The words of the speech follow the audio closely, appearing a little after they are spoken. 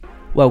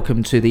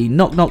Welcome to the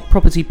Knock Knock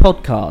Property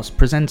Podcast,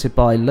 presented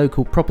by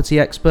local property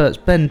experts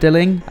Ben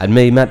Dilling and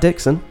me, Matt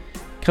Dixon.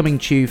 Coming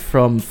to you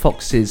from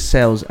Fox's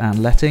Sales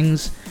and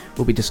Lettings.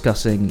 We'll be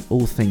discussing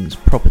all things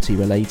property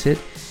related,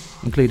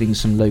 including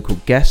some local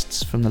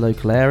guests from the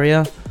local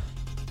area.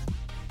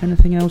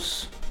 Anything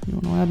else you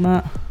want to add,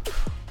 Matt?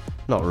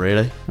 Not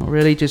really. Not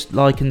really, just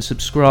like and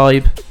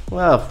subscribe.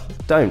 Well,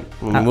 don't.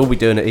 We'll be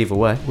doing it either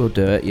way. We'll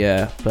do it,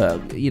 yeah.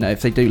 But, you know,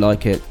 if they do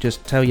like it,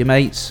 just tell your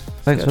mates.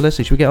 Thanks for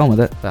listening. Should we get on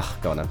with it?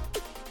 Go on then.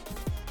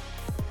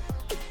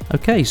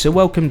 Okay, so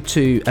welcome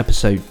to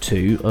episode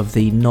 2 of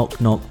the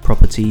Knock Knock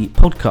Property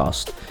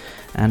Podcast.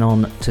 And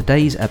on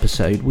today's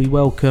episode, we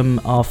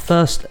welcome our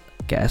first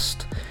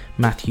guest,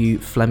 Matthew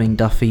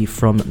Fleming-Duffy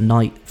from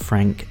Knight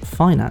Frank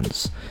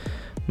Finance.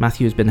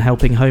 Matthew has been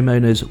helping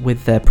homeowners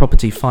with their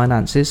property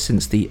finances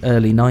since the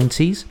early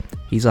 90s.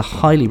 He's a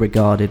highly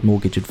regarded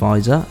mortgage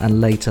advisor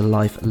and later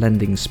life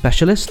lending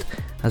specialist,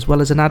 as well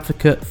as an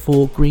advocate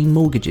for green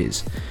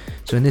mortgages.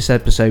 So in this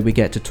episode, we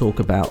get to talk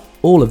about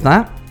all of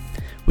that.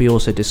 We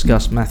also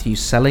discuss Matthew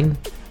selling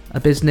a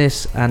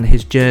business and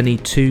his journey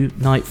to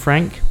Knight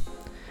Frank.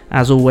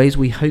 As always,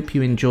 we hope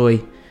you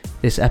enjoy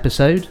this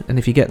episode, and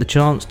if you get the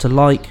chance to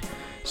like,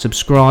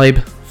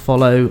 subscribe,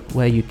 follow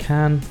where you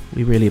can,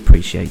 we really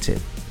appreciate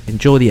it.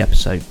 Enjoy the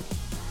episode.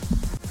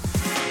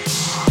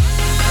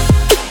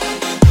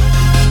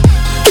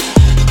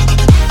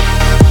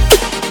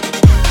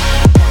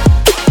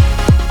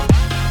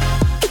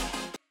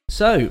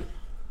 So,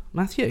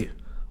 Matthew,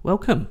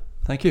 welcome.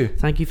 Thank you.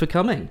 Thank you for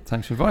coming.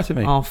 Thanks for inviting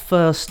me. Our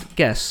first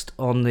guest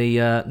on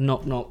the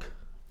Knock Knock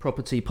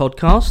Property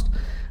Podcast.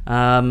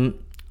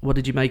 What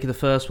did you make of the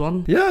first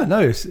one? Yeah, no,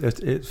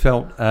 it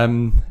felt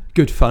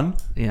good fun.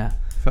 Yeah.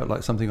 Felt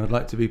like something I'd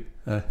like to be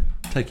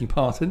taking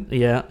part in.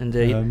 Yeah,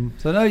 indeed.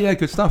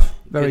 Good stuff.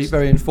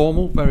 Very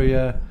informal. Very.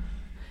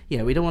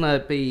 Yeah, we don't want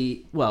to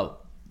be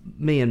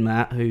me and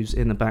Matt, who's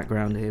in the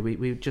background here,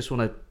 we just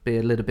want to be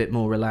a little bit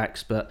more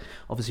relaxed, but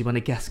obviously when a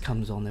guest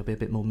comes on, there'll be a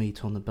bit more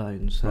meat on the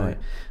bone. So, right.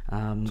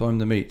 So I'm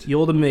the meat.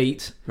 You're the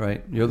meat.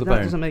 Right, you're the that bone.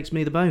 That doesn't make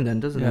me the bone then,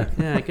 doesn't it?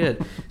 Yeah,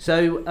 good.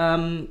 So,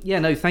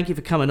 thank you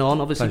for coming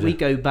on. Obviously, Pleasure. we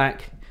go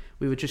back,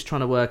 we were just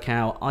trying to work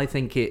out, I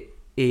think it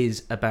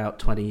is about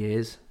 20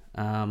 years.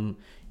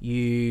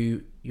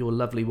 Your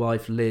lovely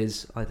wife,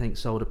 Liz, I think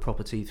sold a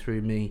property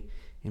through me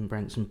in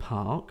Branksome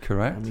Park.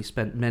 Correct. And we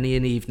spent many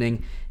an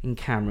evening in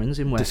Cameron's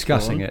in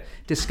Westbourne.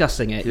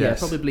 Discussing it, yes.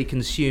 Yeah. Probably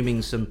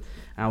consuming some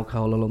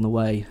alcohol along the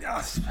way.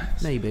 Yes.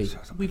 Maybe.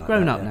 We've like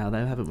grown that, up now,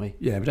 though, haven't we?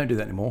 Yeah, we don't do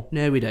that anymore.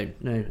 No, we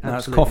don't. No, Now it's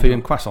absolutely coffee not.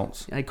 and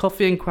croissants.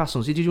 Coffee and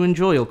croissants. Did you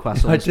enjoy your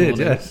croissants? I did,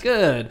 morning? yes.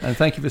 Good. And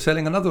thank you for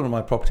selling another one of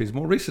my properties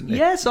more recently.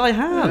 Yes, I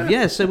have.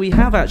 Yeah. So we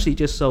have actually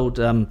just sold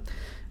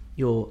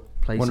your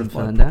place One in of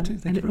my Ferndale,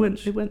 properties, thank and you very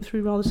much. it went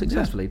through rather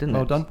successfully, didn't it?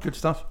 Well done. Good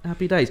stuff.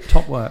 Happy days.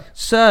 Top work.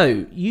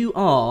 So you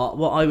are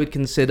what I would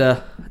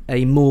consider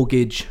a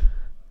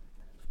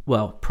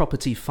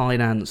property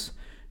finance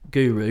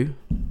guru.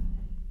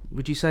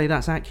 Would you say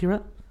that's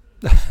accurate?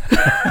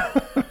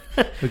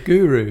 A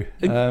guru.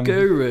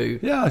 Guru.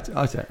 Yeah,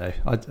 I don't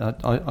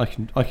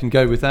know. I can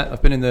go with that.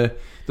 I've been in the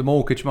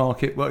mortgage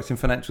market, worked in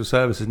financial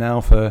services now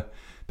for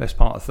best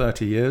part of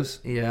 30 years.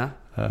 Yeah.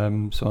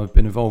 So I've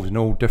been involved in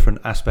all different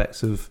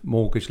aspects of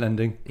mortgage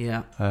lending.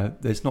 Yeah.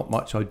 There's not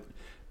much I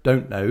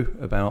don't know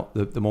about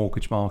the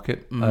mortgage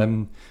market.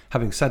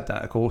 Having said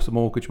that, of course, the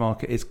mortgage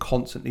market is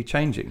constantly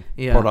changing.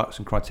 Yeah. Products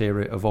and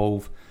criteria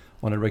evolve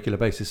on a regular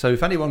basis. So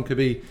if anyone could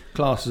be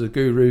classed as a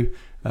guru,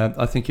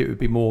 I think it would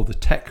be more the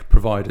tech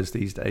providers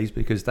these days,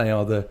 because they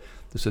are the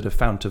sort of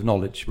fount of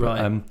knowledge. But,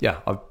 right.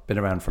 I've been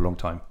around for a long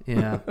time.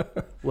 Yeah.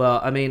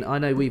 Well, I mean, I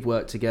know we've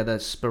worked together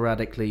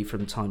sporadically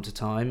from time to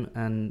time,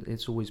 and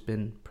it's always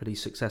been pretty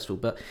successful.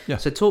 But Yeah.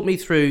 So talk me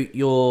through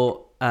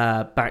your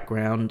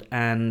background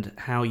and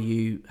how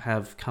you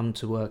have come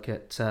to work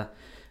at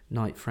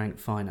Knight Frank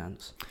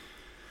Finance.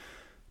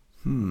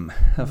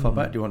 How far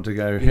back do you want to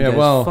go? You can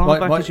go as far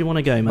back as you want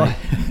to go,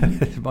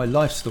 mate. My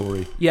life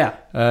story. Yeah.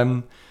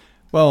 To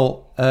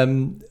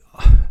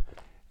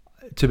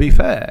be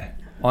fair,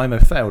 I'm a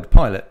failed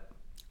pilot.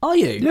 Are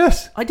you?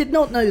 Yes. I did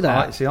not know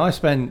that. I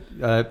spent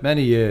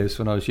many years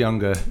when I was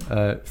younger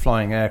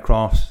flying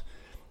aircraft,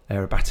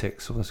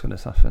 aerobatics, all this kind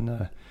of stuff,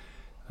 and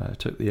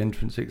took the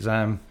entrance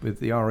exam with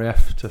the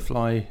RAF to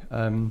fly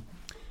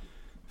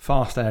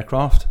fast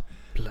aircraft,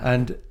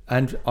 and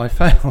I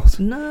failed.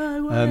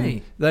 No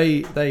way.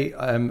 They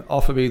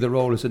offered me the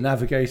role as a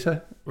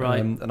navigator,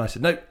 right? And I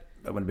said no,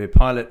 I want to be a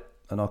pilot,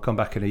 and I'll come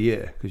back in a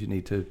year, because you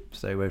need to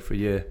stay away for a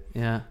year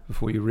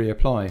before you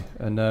reapply.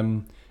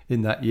 And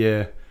in that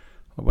year,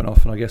 I went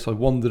off and I guess I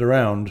wandered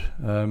around.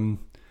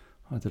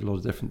 I did a lot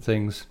of different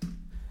things.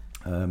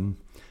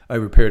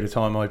 Over a period of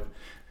time, I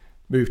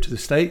moved to the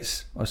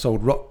States. I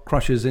sold rock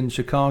crushers in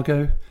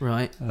Chicago.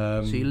 Right.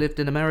 So you lived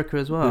in America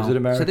as well. Lived in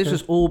America. So this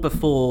was all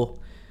before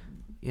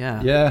we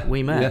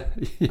met.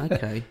 Yeah.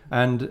 Okay.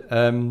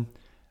 And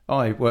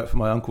I worked for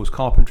my uncle's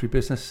carpentry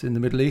business in the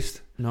Middle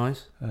East.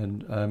 Nice.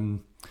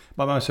 And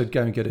my mum said,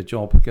 go and get a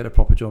job, get a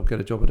proper job, get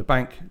a job at a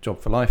bank,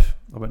 job for life.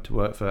 I went to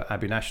work for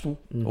Abbey National,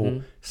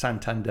 or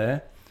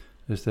Santander,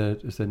 as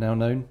they're now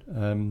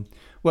known.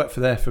 Worked for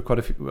them for quite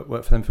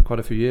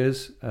a few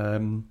years.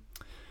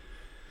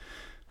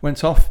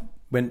 Went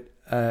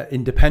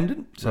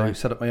independent, so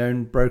set up my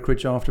own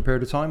brokerage after a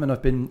period of time, and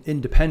I've been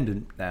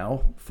independent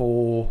now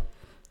for,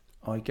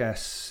 I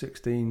guess,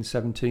 16,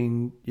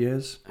 17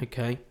 years.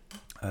 Okay.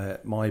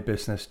 My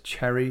business,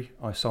 Cherry,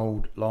 I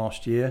sold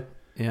last year.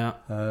 Yeah.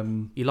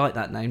 You like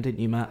that name, didn't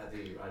you, Matt? I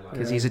do. I like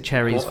Because he's a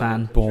Cherries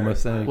fan.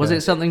 Bournemouth. Was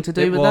it something to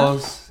do with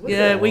that?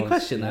 Yeah, we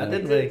questioned that,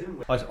 didn't we?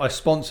 I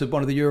sponsored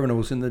one of the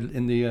urinals in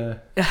the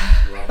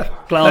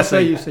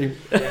Glassy.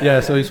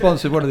 So we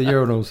sponsored one of the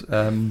urinals.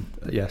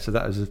 So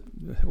that was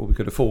all we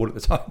could afford at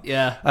the time.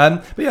 Yeah.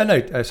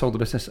 I sold the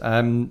business.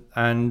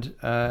 Met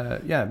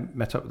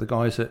up with the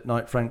guys at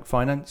Knight Frank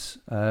Finance.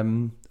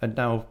 And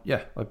now,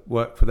 I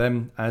work for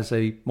them as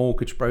a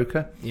mortgage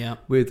broker. Yeah.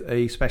 With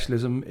a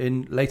specialism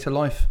in later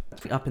life.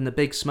 Up in the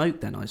big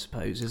smoke, then, I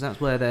suppose. Is that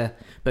where they're?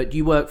 But do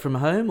you work from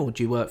home, or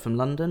do you work from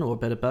London, or a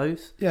bit of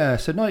both? Yeah.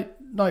 So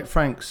Knight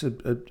Frank's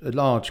a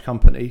large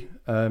company.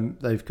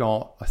 They've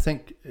got, I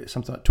think,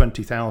 something like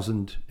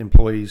 20,000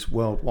 employees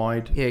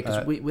worldwide. Yeah, because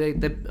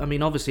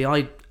obviously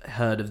I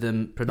heard of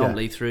them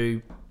predominantly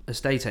through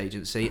estate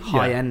agency,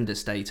 high-end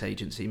estate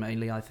agency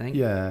mainly, I think.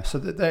 Yeah, so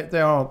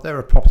they're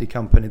a property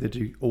company. They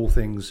do all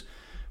things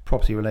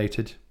property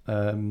related.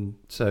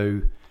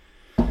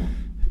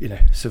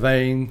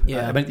 Surveying.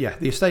 Yeah.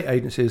 The estate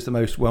agency is the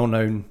most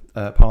well-known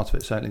part of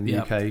it, certainly in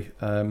the UK.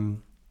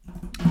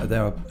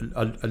 They're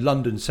a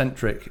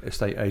London-centric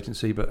estate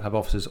agency, but have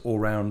offices all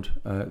around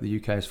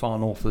the UK, as far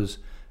north as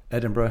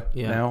Edinburgh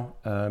now.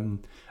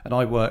 And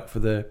I work for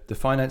the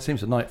finance team.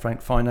 So Knight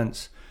Frank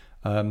Finance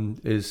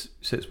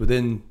sits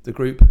within the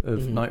group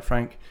of Knight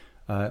Frank.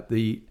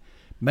 The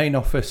main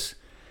office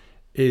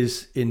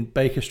is in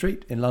Baker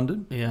Street in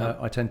London. Yeah.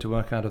 I tend to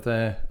work out of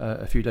there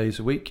a few days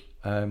a week.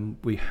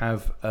 We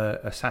have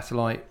a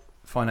satellite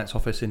finance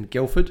office in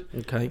Guildford.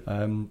 Okay.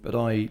 But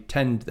I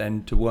tend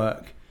then to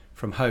work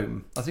from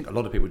home. I think a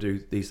lot of people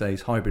do these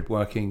days, hybrid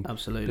working.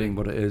 Absolutely. Being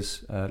what it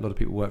is. A lot of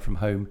people work from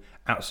home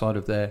outside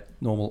of their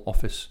normal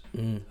office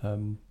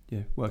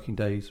working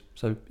days.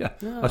 So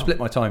I split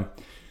my time.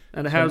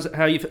 And how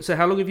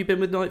long have you been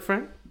with Knight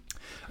Frank?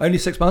 Only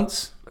 6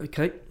 months.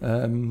 Okay.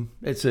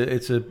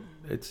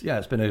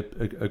 It's been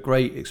a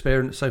great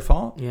experience so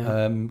far.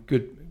 Yeah.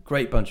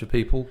 Great bunch of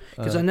people.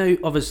 Because I know,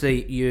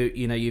 obviously,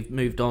 you've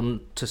moved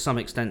on to some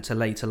extent to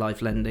later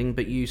life lending,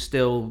 but you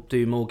still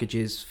do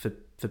mortgages for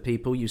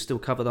people. You still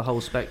cover the whole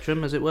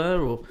spectrum, as it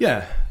were, or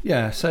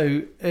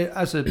So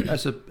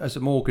as a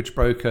mortgage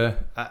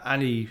broker,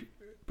 any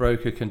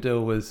broker can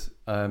deal with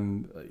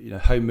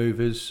home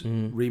movers,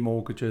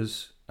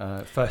 remortgages,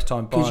 first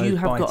time buyers. Because you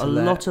have got a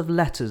lot of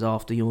letters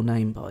after your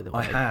name, by the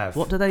way. I have.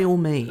 What do they all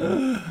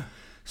mean?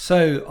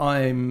 So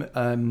I'm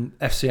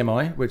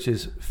FCMI, which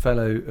is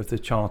Fellow of the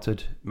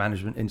Chartered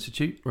Management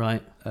Institute.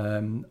 Right.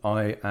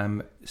 I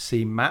am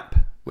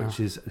CMAP, which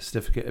is a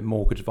Certificate in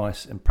Mortgage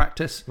Advice and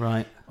Practice.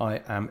 Right.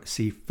 I am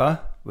CFA,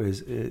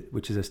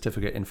 which is a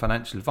Certificate in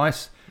Financial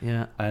Advice.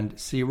 Yeah. And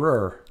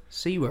CRUR.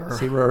 CRUR.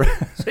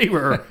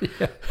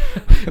 Yeah.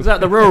 Is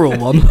that the rural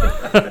one?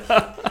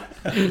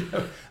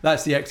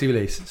 That's the equity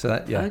release. So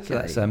that Okay. So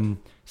that's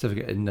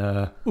certificate in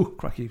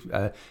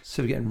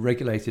certificate in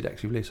regulated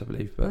equity release, I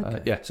believe.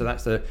 But so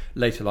that's the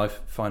later life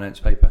finance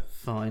paper.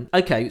 Fine.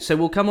 Okay, so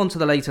we'll come on to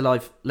the later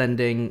life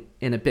lending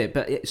in a bit.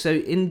 But so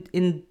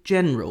in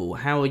general,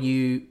 how are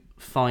you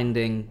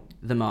finding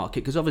the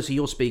market? Because obviously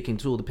you're speaking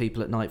to all the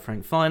people at Knight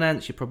Frank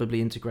Finance. You're probably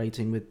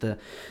integrating with the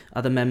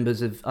other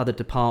members of other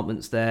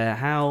departments there.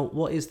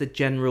 What is the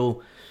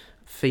general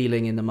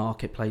feeling in the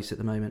marketplace at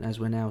the moment as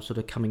we're now sort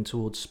of coming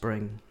towards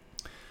spring?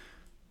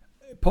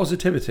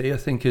 Positivity, I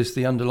think, is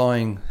the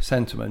underlying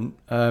sentiment.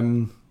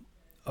 Don't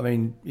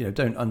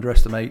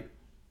underestimate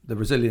the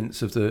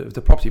resilience of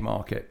the property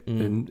market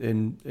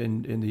in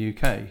the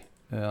UK.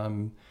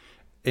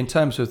 In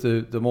terms of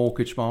the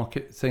mortgage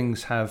market,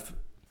 things have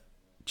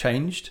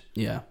changed.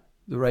 Yeah,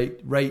 the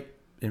rate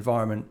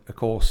environment, of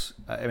course.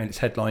 It's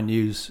headline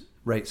news.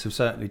 Rates have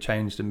certainly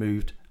changed and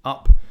moved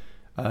up.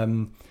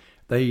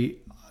 They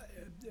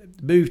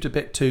moved a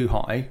bit too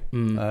high,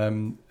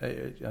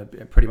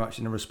 pretty much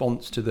in a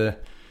response to the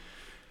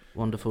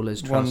wonderful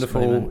Liz Truss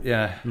moment.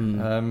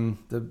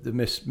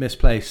 The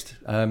misplaced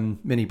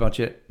mini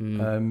budget.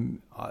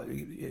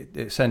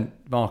 It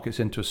sent markets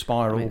into a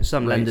spiral.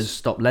 Some lenders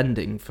stopped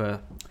lending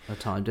for a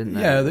time, didn't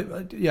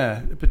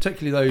they?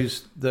 Particularly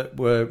those that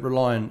were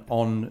reliant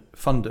on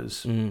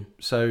funders.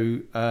 So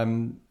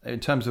in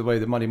terms of the way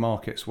the money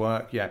markets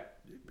work,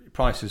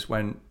 prices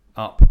went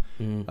up,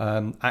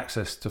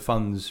 access to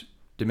funds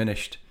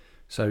diminished.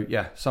 So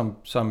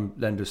some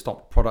lenders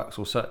stopped products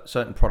or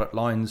certain product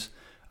lines.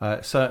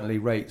 Certainly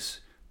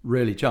rates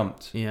really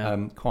jumped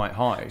quite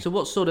high. So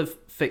what sort of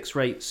fixed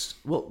rates,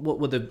 what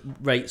were the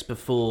rates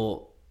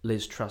before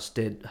Liz Truss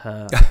did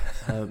her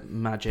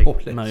magic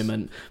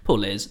moment? Poor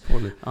Liz.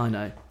 I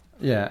know.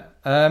 Yeah.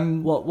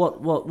 What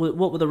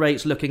were the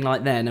rates looking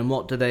like then, and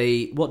what did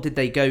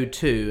they go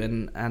to?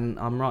 And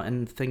I'm right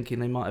in thinking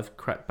they might have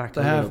crept back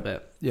a little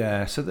bit.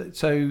 Yeah.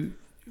 So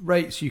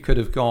rates you could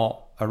have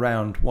got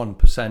around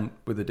 1%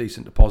 with a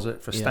decent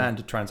deposit for a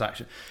standard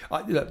transaction.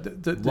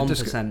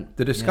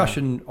 The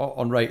discussion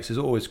on rates is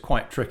always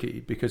quite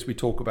tricky because we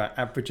talk about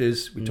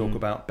averages, we talk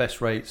about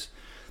best rates,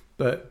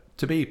 but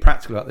to be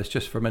practical about this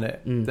just for a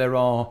minute, there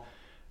are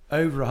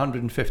over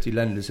 150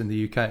 lenders in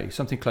the UK,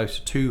 something close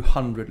to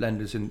 200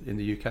 lenders in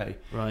the UK.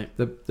 Right.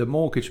 The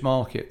mortgage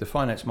market, the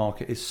finance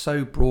market is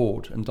so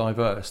broad and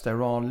diverse.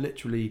 There are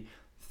literally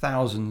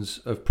thousands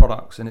of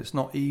products, and it's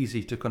not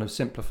easy to kind of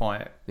simplify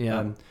it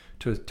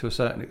to a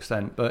certain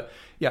extent. But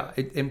yeah,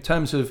 in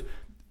terms of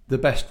the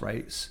best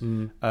rates,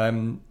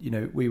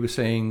 we were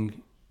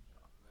seeing,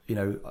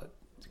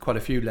 quite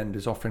a few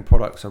lenders offering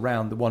products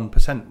around the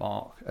 1%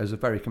 mark as a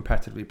very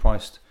competitively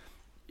priced,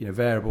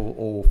 variable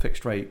or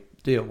fixed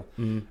rate deal.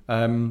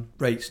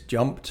 Rates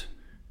jumped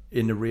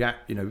in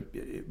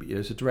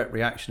as a direct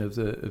reaction of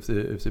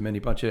the mini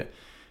budget.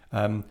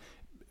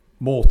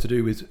 More to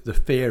do with the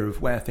fear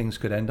of where things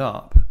could end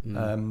up,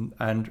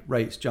 and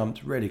rates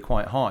jumped really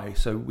quite high.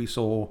 So we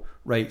saw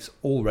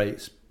all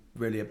rates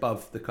really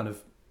above the kind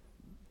of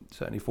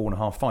certainly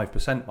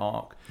 4.5-5%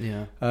 mark.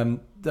 Yeah.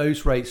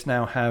 Those rates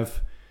now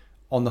have,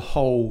 on the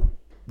whole,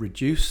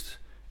 reduced.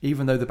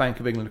 Even though the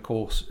Bank of England, of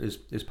course,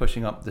 is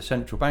pushing up the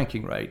central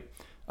banking rate,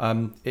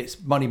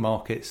 it's money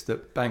markets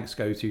that banks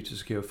go to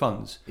secure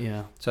funds.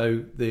 Yeah.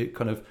 So the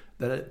kind of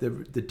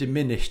the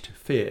diminished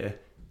fear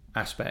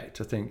aspect,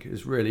 I think,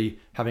 is really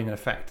having an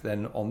effect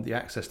then on the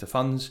access to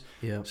funds.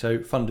 Yeah. So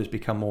funders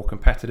become more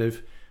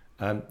competitive.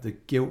 The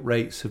gilt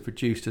rates have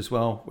reduced as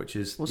well, which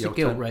is what's the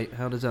gilt rate?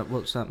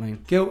 What's that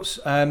mean? Gilts.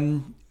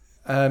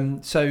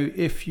 So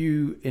if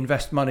you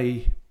invest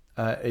money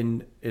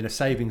in a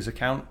savings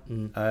account,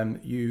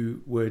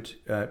 you would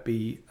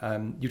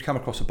you'd come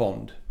across a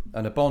bond.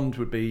 And a bond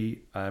would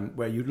be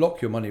where you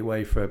lock your money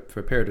away for a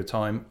period of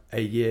time,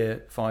 a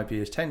year, 5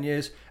 years, 10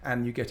 years,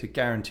 and you get a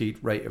guaranteed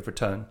rate of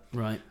return.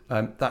 Right.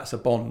 That's a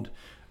bond.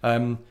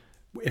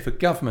 If a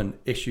government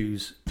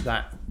issues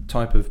that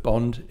type of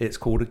bond, it's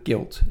called a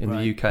gilt in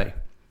the UK.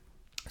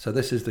 So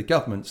this is the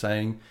government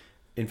saying,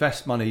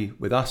 invest money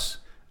with us,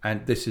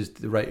 and this is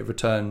the rate of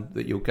return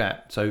that you'll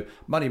get. So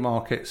money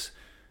markets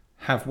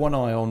have one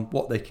eye on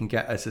what they can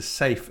get as a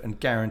safe and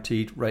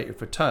guaranteed rate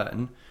of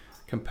return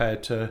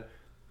compared to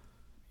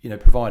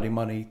providing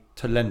money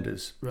to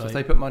lenders. Right. So if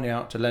they put money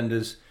out to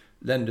lenders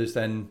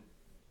then,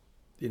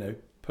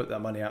 put that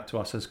money out to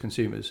us as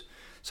consumers.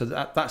 So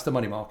that's the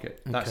money market.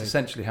 Okay. That's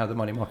essentially how the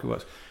money market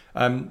works.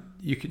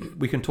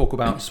 We can talk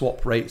about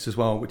swap rates as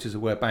well, which is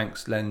where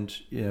banks lend,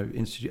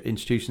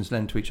 institutions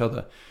lend to each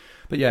other.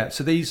 But yeah,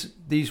 so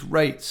these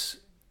rates,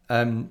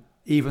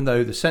 even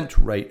though the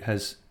central rate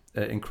has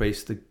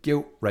increased, the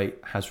gilt rate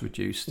has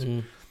reduced.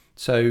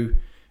 So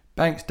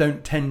banks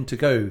don't tend to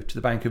go to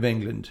the Bank of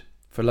England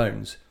for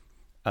loans.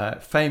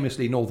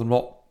 Famously, Northern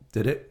Rock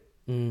did it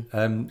quite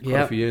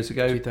a few years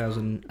ago.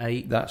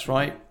 2008. That's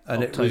right.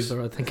 And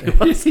October, I think it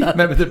was.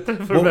 Remember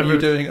what were you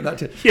doing at that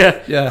time?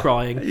 Yeah.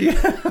 Crying.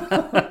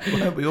 Yeah.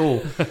 Weren't we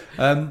all?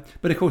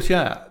 But of course,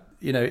 if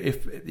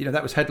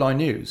that was headline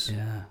news.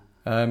 Yeah.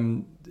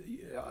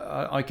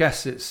 I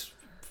guess it's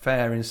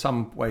fair in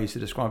some ways to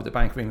describe the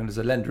Bank of England as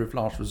a lender of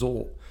last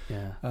resort.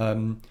 Yeah.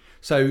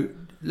 So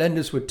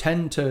funders would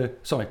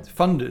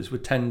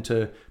tend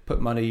to put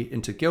money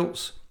into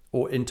gilts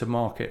or into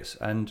markets,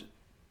 and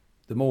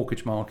the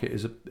mortgage market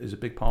is a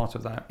big part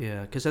of that.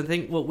 Yeah, because I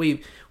think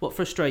what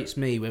frustrates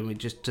me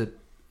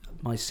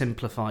my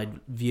simplified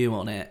view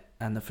on it,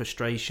 and the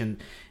frustration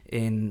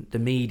in the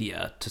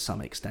media to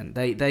some extent,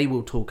 they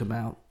will talk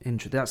about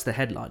that's the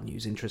headline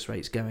news, interest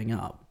rates going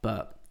up,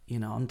 but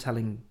I'm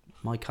telling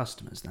my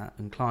customers that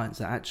and clients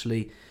that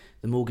actually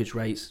the mortgage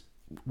rates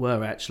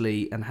were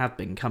actually and have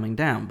been coming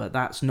down, but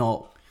that's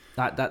not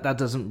that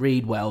doesn't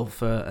read well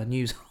for a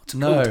news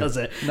article, does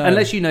it? No.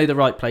 Unless you know the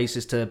right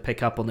places to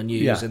pick up on the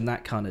news and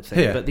that kind of thing.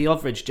 Here. But the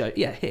average Joe,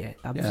 here,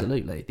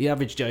 absolutely. Yeah. The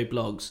average Joe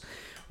blogs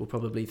will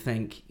probably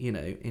think,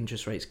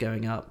 interest rates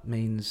going up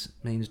means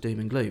doom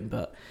and gloom.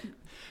 But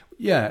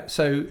I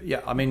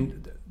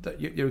mean,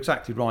 you're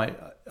exactly right.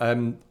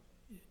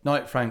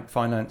 Knight Frank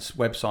Finance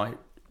website,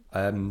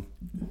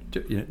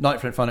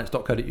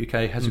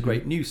 knightfrankfinance.co.uk has a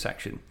great news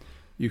section.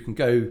 You can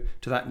go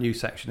to that news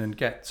section and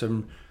get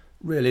some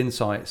real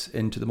insights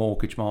into the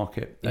mortgage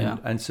market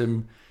and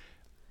some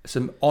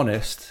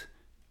honest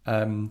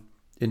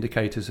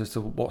indicators as to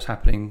what's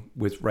happening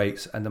with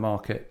rates and the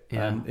market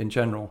in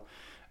general.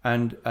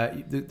 And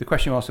the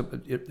question you asked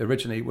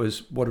originally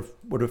was, what have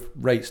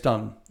rates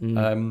done?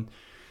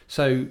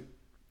 So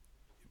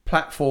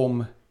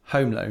Platform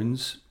Home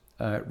Loans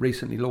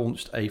recently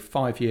launched a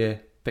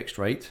 5-year fixed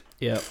rate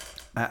at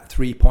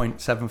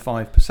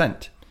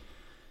 3.75%,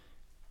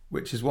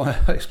 which is why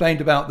I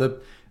explained about the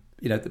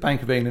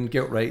Bank of England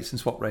gilt rates and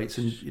swap rates,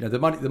 and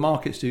the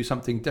markets do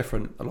something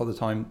different a lot of the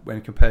time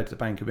when compared to the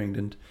Bank of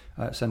England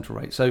central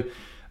rate. So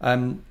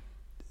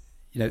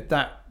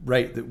that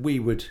rate that we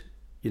would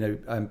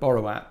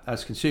borrow at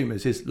as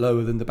consumers is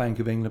lower than the Bank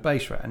of England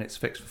base rate, and it's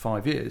fixed for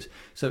 5 years.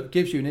 So it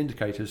gives you an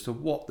indicator as to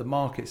what the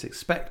markets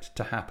expect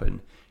to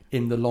happen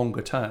in the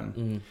longer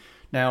term.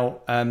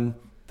 Now,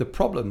 the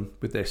problem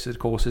with this, of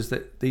course, is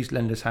that these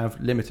lenders have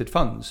limited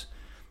funds.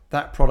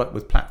 That product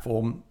with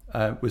platform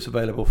was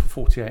available for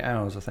 48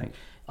 hours, I think.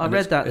 I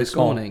read that this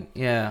morning.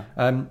 Yeah.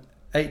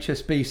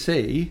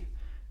 HSBC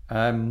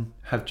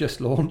have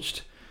just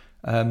launched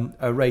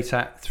a rate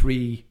at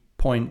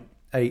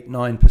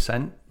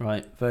 3.89%,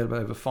 right, available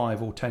over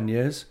 5 or 10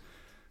 years.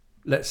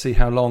 Let's see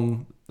how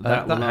long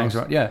that hangs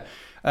around. Yeah.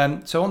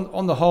 So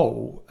on the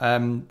whole,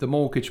 the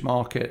mortgage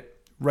market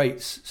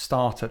rates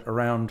start at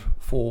around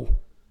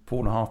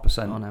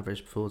 4.5% on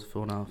average, 4 to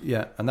 4.5.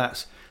 Yeah, and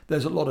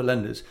there's a lot of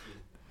lenders,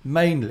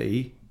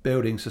 mainly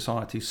building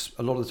societies.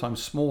 A lot of the time,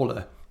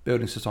 smaller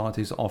building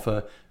societies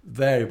offer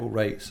variable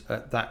rates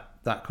at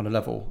that kind of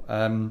level.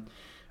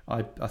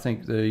 I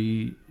think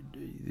the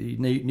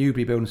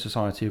Newbury Building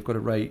Society have got a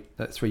rate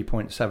at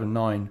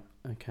 3.79,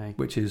 okay,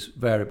 which is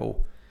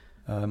variable.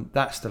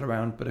 That's still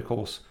around, but of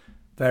course,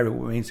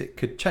 variable means it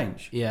could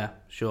change. Yeah,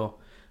 sure,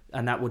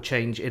 and that will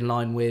change in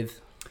line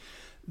with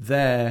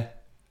their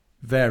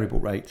variable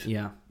rate.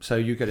 Yeah. So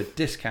you get a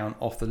discount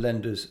off the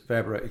lender's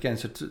variable rate. Again,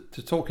 so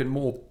to talk in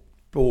more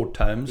broad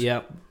terms,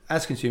 yeah,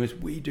 as consumers,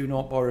 we do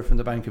not borrow from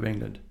the Bank of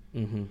England.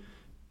 Mm-hmm.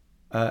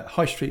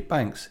 High street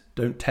banks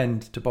don't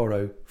tend to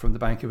borrow from the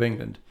Bank of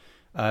England.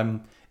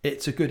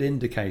 It's a good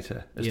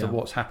indicator as to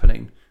what's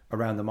happening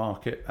around the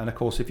market. And of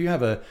course, if you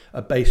have a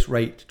base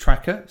rate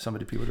tracker,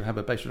 people who have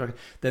a base rate tracker,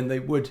 then they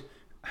would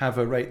have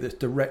a rate that's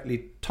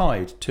directly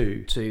tied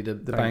to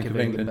the Bank of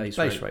England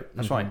base rate.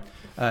 That's right.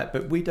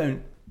 But we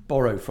don't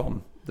borrow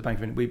from the Bank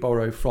of England. We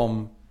borrow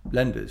from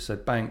lenders, so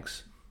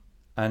banks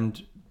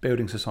and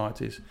building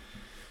societies.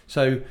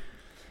 So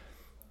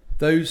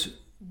those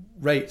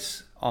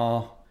rates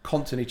are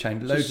constantly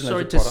changing.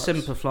 Sorry to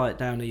simplify it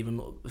down even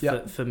more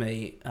for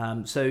me.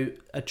 So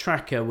a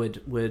tracker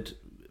would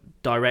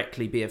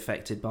directly be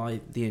affected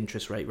by the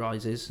interest rate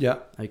rises. Yeah.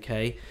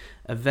 Okay.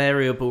 A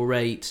variable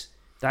rate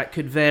that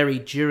could vary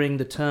during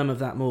the term of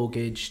that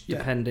mortgage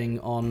depending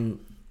on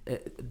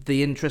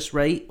the interest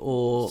rate,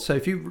 or so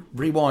if you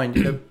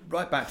rewind,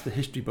 right back to the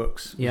history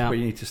books, where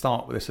you need to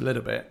start with this a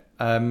little bit.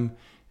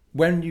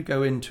 When you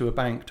go into a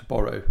bank to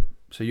borrow,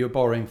 so you're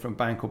borrowing from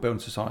bank or building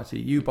society,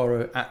 you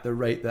borrow at the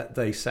rate that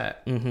they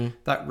set. Mm-hmm.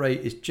 That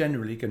rate is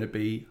generally going to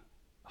be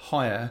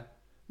higher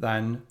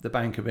than the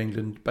Bank of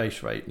England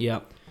base rate.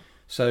 Yeah.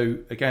 So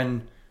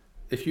again,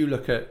 if you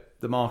look at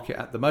the market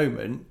at the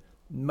moment,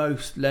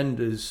 most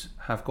lenders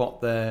have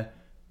got their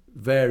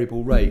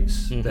variable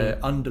rates,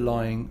 their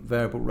underlying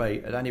variable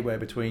rate at anywhere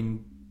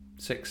between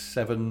 6,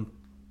 7,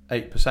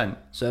 8%.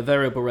 So a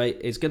variable rate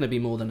is going to be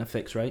more than a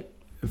fixed rate.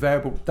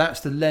 Variable, that's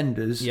the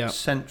lender's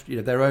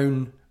their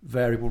own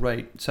variable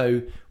rate.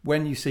 So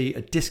when you see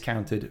a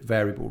discounted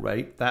variable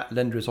rate, that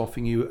lender is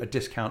offering you a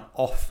discount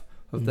off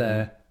of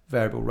their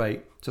variable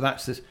rate. So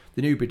that's the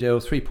Newbury deal,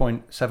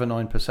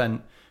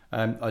 3.79%.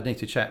 I'd need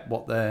to check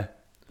what their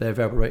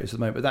variable rate is at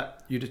the moment, but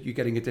that you're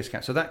getting a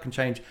discount. So that can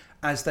change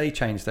as they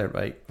change their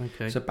rate.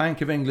 Okay. So Bank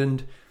of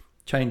England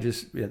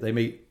changes. They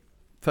meet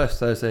first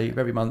Thursday of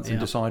every month and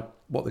decide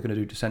what they're going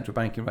to do to central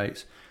banking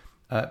rates.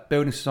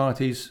 Building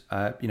societies,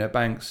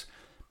 banks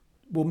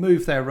will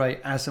move their rate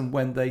as and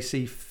when they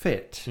see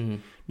fit.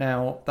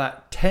 Now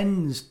that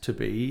tends to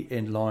be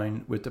in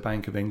line with the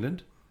Bank of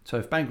England. So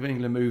if Bank of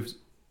England moves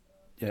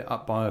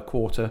up by a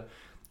quarter,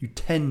 you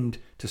tend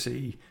to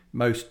see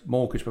most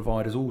mortgage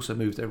providers also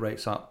move their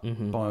rates up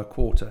by a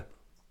quarter,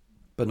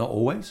 but not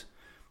always.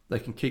 They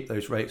can keep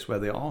those rates where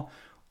they are,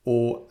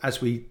 or as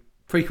we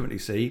frequently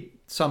see,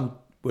 some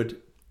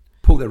would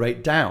pull their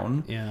rate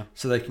down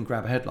so they can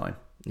grab a headline.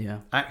 Yeah.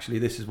 Actually,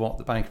 this is what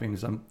the Bank of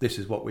England's done. This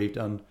is what we've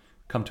done.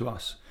 Come to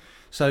us.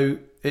 So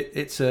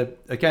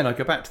again, I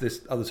go back to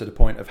this other sort of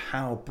point of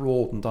how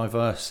broad and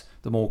diverse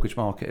the mortgage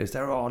market is.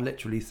 There are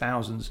literally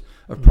thousands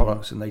of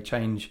products, and they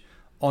change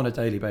on a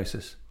daily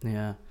basis.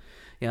 Yeah.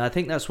 I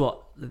think that's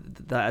what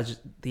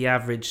the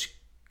average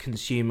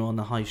consumer on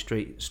the high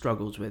street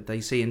struggles with.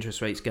 They see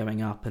interest rates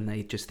going up and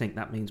they just think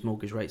that means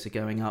mortgage rates are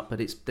going up,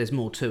 but there's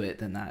more to it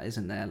than that,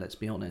 isn't there? Let's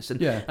be honest.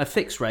 And a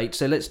fixed rate.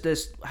 So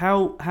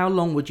how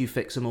long would you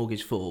fix a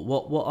mortgage for?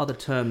 What are the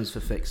terms for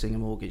fixing a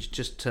mortgage,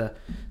 just to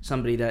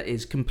somebody that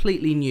is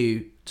completely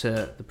new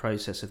to the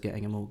process of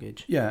getting a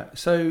mortgage? Yeah.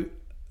 So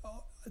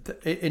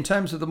in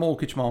terms of the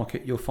mortgage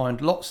market, you'll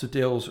find lots of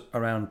deals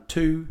around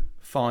 2,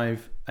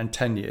 5, and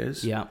 10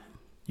 years. Yeah.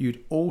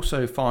 You'd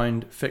also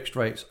find fixed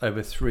rates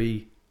over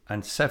 3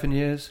 and 7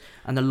 years.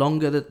 And the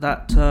longer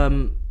that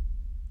term,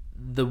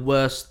 the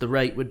worse the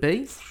rate would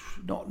be?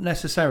 Not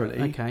necessarily.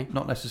 Okay.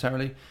 Not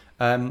necessarily.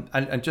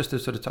 And just to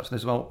sort of touch on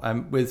this as well,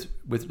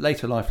 with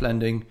later life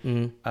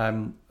lending,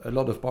 a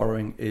lot of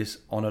borrowing is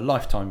on a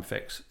lifetime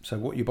fix. So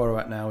what you borrow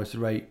at now is the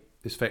rate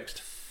is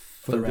fixed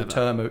for forever. The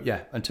term of,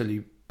 until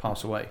you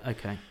pass away.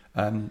 Okay.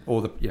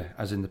 Or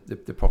as in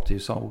the property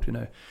is sold,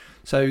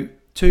 So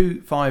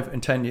 2, 5,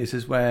 and 10 years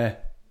is where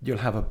you'll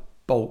have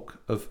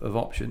bulk of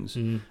options.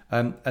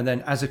 And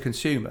then as a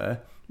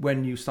consumer,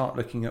 when you start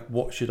looking at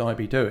what should I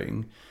be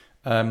doing,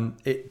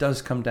 it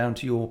does come down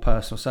to your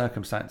personal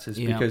circumstances,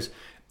 because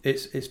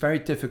it's very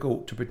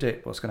difficult to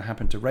predict what's going to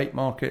happen to rate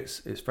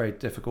markets. It's very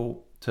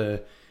difficult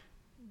to,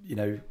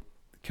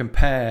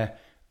 compare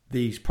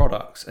these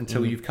products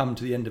until you've come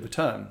to the end of a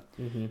term.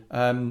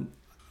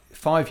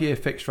 5-year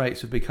fixed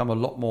rates have become a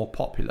lot more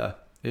popular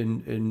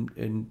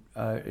in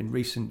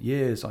recent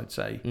years, I'd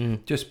say,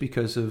 just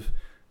because of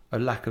a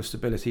lack of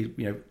stability.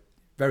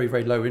 Very,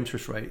 very low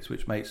interest rates,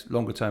 which makes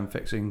longer term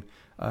fixing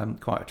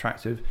quite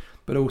attractive,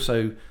 but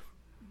also,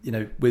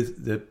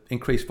 with the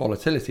increased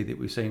volatility that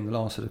we've seen in the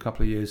last sort of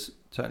couple of years,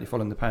 certainly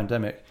following the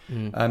pandemic,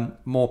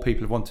 more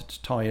people have wanted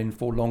to tie in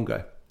for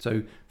longer.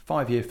 So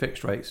 5-year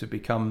fixed rates have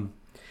become.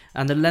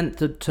 And the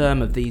length of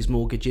term of these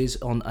mortgages,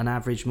 on an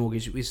average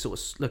mortgage, we sort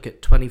of look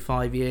at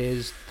 25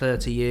 years,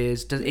 30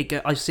 years. Does it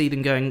I see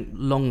them going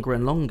longer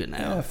and longer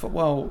now. So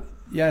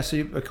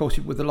of course,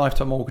 with the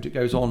lifetime mortgage, it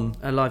goes on.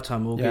 A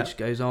lifetime mortgage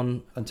goes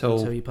on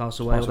until you pass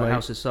away or the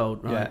house is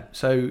sold, right? Yeah.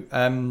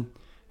 So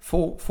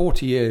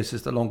 40 years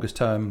is the longest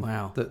term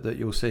that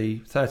you'll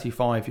see.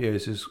 35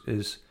 years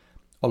is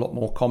a lot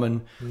more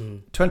common.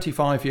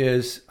 25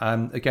 years,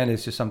 again,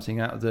 is just something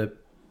out of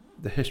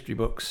the history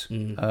books,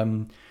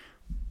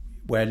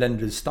 where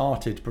lenders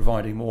started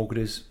providing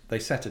mortgages. They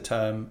set a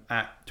term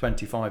at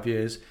 25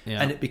 years,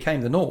 and it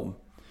became the norm.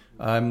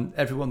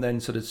 Everyone then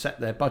sort of set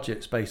their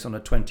budgets based on a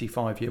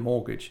 25-year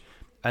mortgage,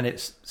 and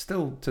it's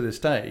still to this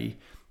day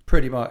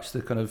pretty much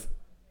the kind of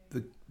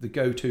the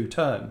go-to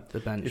term, the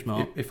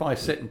benchmark. If I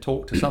sit and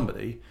talk to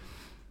somebody,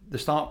 the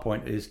start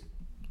point is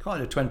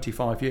kind of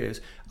 25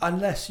 years,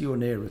 unless you're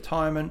near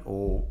retirement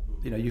or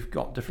you've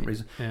got different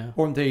reasons,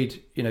 or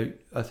indeed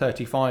a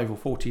 35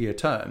 or 40-year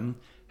term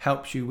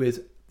helps you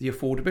with the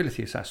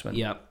affordability assessment.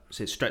 Yeah,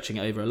 so it's stretching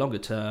it over a longer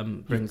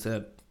term, brings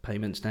the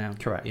payments down.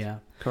 Correct. Yeah,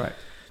 correct.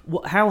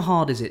 How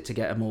hard is it to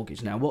get a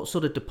mortgage now? What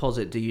sort of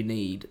deposit do you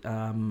need?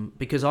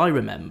 Because I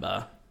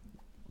remember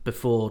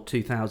before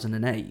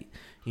 2008,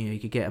 you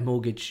could get a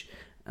mortgage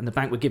and the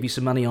bank would give you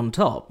some money on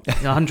top,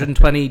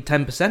 120,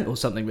 10% or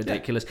something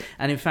ridiculous. Yeah.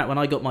 And in fact, when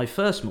I got my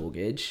first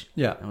mortgage,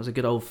 it was a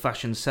good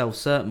old-fashioned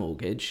self-cert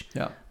mortgage.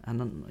 Yeah.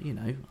 And,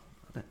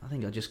 I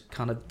think I just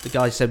the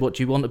guy said, what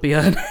do you want to be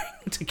earning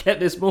to get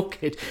this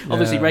mortgage? Yeah.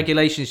 Obviously,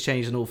 regulations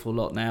changed an awful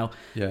lot now.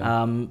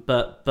 Yeah.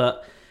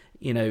 But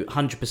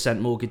 100%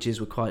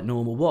 mortgages were quite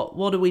normal.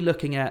 What are we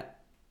looking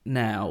at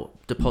now,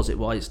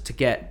 deposit-wise, to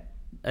get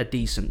a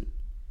decent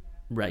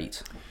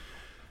rate?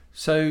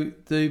 So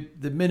the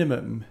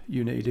minimum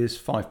you need is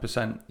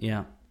 5%.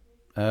 Yeah.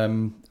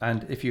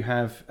 And if you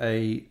have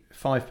a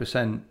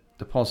 5%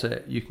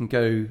 deposit, you can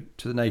go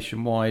to the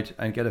Nationwide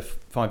and get a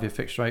 5-year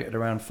fixed rate at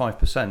around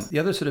 5%. The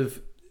other sort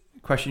of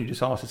question you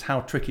just asked is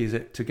how tricky is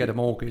it to get a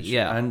mortgage?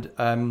 Yeah.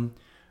 And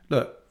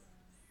look,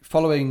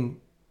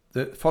 following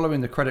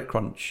the credit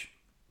crunch,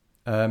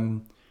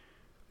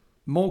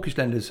 mortgage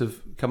lenders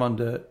have come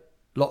under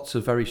lots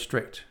of very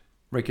strict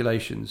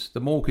regulations. The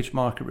Mortgage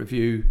Market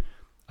Review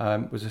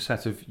was a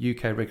set of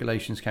UK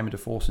regulations, came into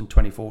force in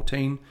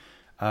 2014.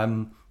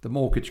 The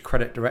Mortgage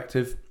Credit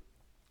Directive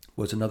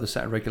was another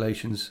set of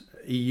regulations,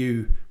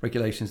 EU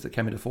regulations that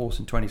came into force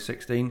in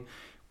 2016.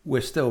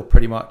 We're still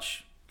pretty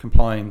much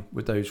complying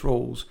with those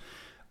rules.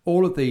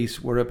 All of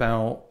these were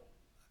about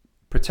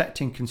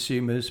protecting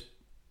consumers,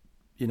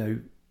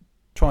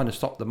 trying to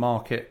stop the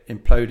market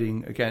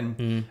imploding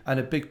again. And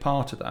a big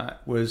part of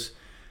that was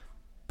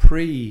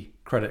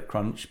pre-credit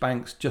crunch,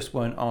 banks just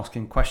weren't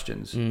asking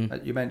questions.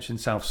 You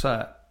mentioned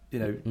self-cert,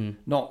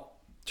 not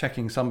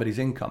checking somebody's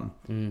income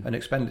and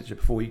expenditure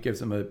before you give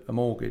them a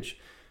mortgage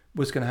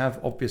was going to have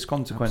obvious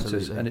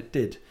consequences. Absolutely. And it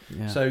did.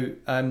 Yeah.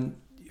 So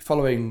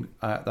following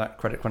that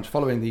credit crunch,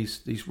 following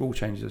these rule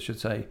changes, I should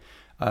say,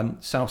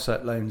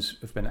 self-cert loans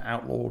have been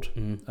outlawed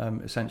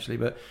essentially.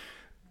 But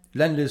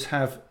lenders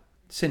have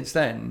since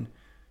then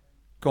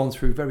gone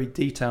through very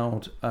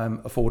detailed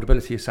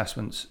affordability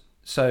assessments.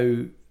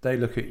 So they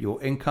look at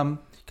your income.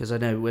 Because I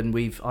know when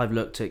I've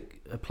looked at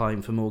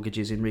applying for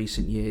mortgages in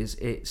recent years,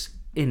 it's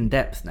in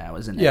depth now,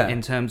 isn't it? Yeah.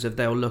 In terms of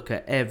they'll look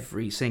at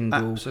every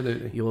single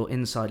your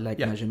inside leg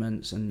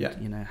measurements and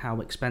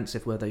how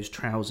expensive were those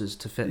trousers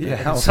to fit. Yeah,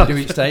 how to do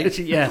each stage.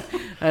 Yeah,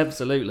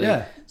 absolutely.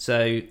 Yeah.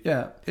 So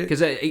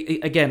because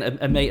again,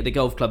 a mate at the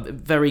golf club,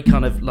 very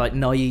kind of like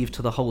naive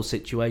to the whole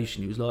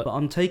situation. He was like,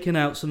 "I'm taking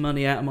out some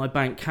money out of my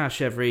bank cash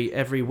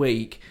every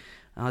week."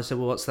 And I said,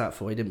 well, what's that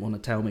for? He didn't want to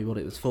tell me what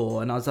it was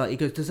for. And I was like, he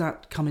goes, does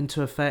that come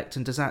into effect?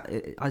 And does that,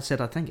 I said,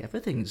 I think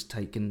everything's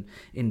taken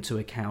into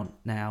account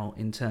now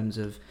in terms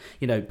of,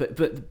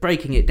 but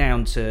breaking it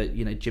down to,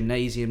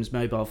 gymnasiums,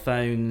 mobile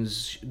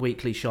phones,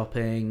 weekly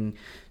shopping,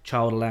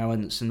 child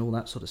allowance and all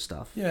that sort of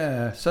stuff.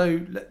 Yeah.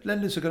 So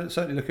lenders are going to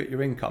certainly look at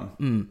your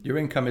income. Your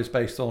income is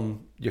based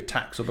on your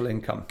taxable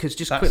income. Because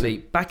just quickly,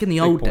 back in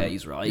the old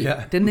days, right?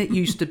 Yeah. Didn't it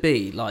used to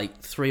be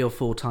like 3 or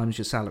 4 times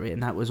your salary?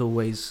 And that was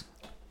always...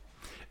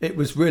 It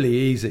was really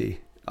easy.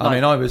 I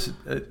mean, I was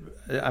at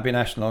Abbey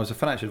National. I was a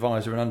financial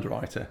advisor and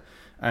underwriter,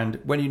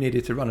 And when you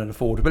needed to run an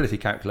affordability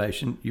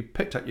calculation, you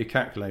picked up your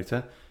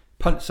calculator,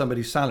 punched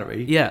somebody's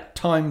salary,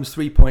 times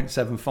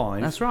 3.75.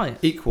 That's right.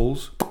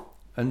 Equals,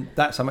 and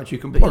that's how much you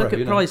can borrow. But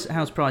look at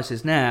house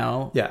prices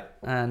now. Yeah.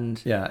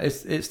 And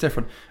it's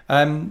different.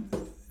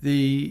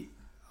 The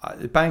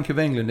Bank of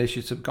England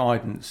issued some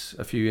guidance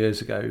a few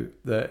years ago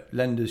that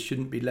lenders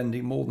shouldn't be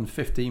lending more than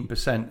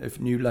 15% of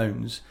new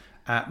loans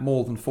at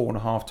more than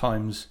 4.5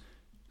 times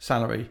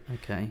salary.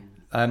 Okay.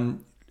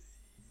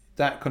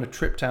 That kind of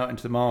tripped out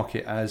into the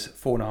market as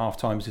 4.5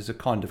 times is a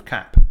kind of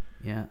cap.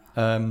 Yeah.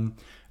 When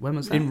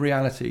was that? In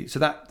reality, so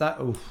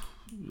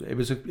it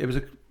was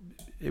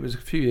a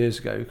few years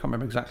ago. I can't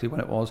remember exactly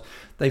when it was.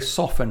 They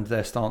softened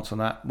their stance on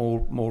that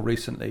more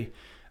recently.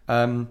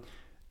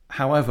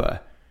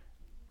 However,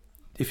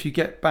 if you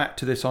get back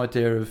to this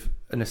idea of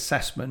an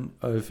assessment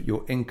of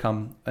your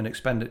income and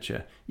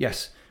expenditure,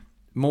 yes,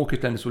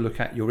 mortgage lenders will look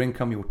at your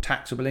income, your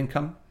taxable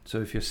income. So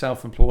if you're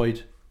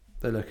self-employed,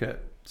 they look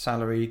at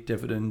salary,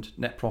 dividend,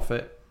 net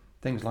profit,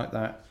 things like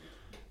that.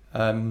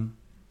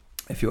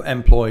 If you're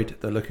employed,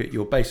 they'll look at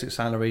your basic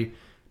salary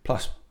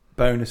plus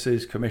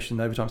bonuses,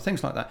 commission, overtime,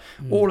 things like that.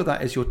 All of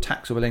that is your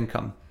taxable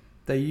income.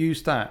 They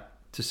use that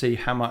to see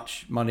how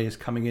much money is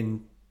coming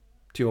in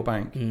to your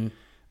bank.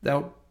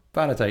 They'll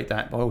validate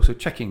that by also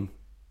checking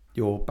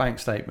your bank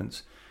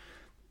statements.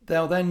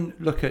 They'll then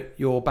look at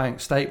your bank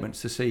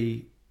statements to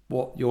see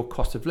what your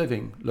cost of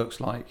living looks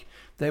like.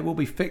 There will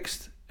be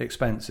fixed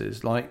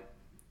expenses like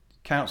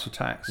council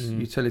tax,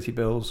 utility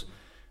bills,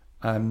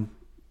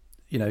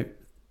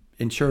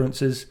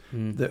 insurances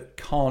that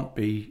can't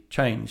be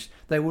changed.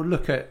 They will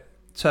look at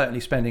certainly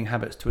spending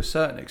habits to a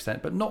certain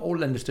extent, but not all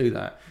lenders do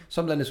that.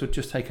 Some lenders would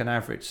just take an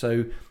average.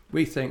 So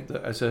we think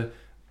that as a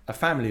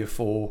family of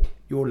 4,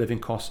 your living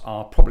costs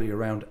are probably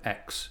around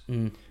X.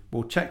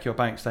 We'll check your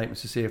bank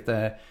statements to see if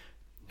they're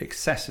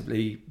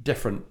excessively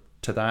different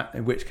to that,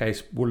 in which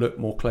case we'll look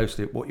more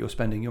closely at what you're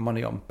spending your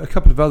money on. A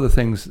couple of other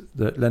things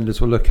that lenders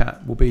will look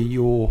at will be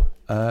your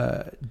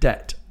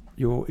debt,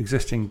 your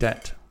existing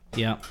debt.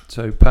 Yeah.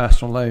 So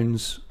personal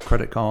loans,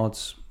 credit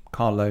cards,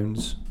 car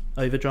loans,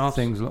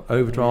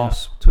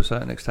 overdrafts, to a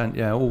certain extent.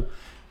 Yeah. All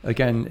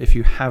again, if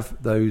you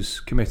have those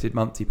committed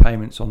monthly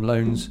payments on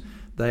loans,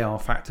 they are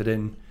factored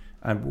in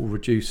and will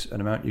reduce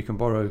an amount you can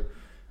borrow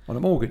on a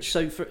mortgage.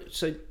 So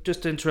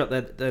just to interrupt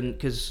there then,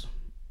 because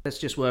let's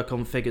just work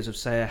on figures of,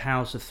 say, a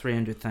house of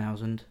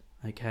 300,000,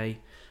 okay,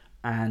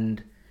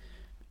 and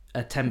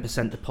a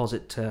 10%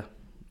 deposit to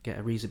get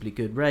a reasonably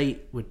good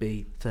rate would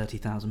be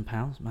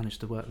 £30,000. Managed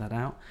to work that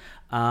out.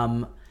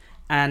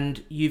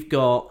 And you've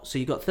got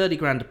 30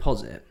 grand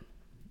deposit,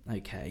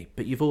 okay,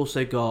 but you've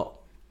also got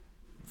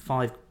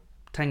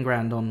 10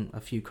 grand on a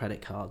few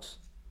credit cards,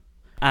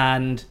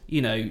 and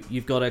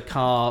you've got a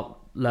car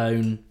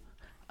loan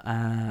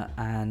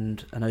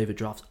and an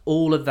overdraft,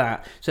 all of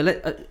that. So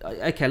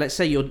let's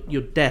say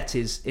your debt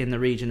is in the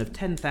region of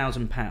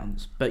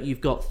 £10,000, but you've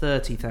got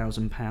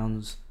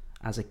 £30,000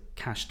 as a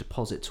cash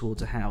deposit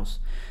towards a house.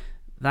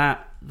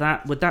 That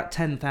would that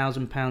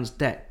 £10,000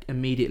 debt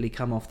immediately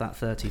come off that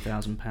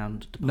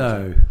 £30,000 deposit?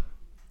 No.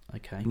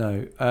 Okay.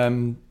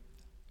 No.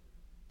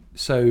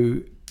 So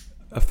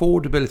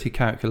affordability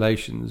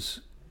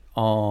calculations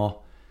are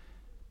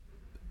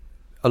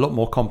a lot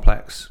more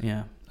complex.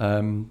 Yeah.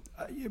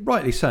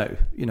 Rightly so.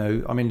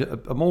 I mean,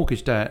 a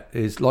mortgage debt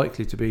is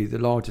likely to be the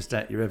largest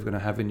debt you're ever going to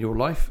have in your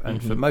life,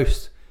 and for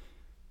most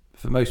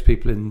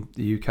people in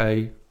the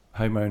UK,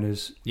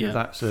 homeowners,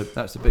 that's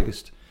the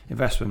biggest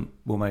investment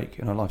we'll make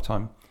in our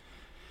lifetime.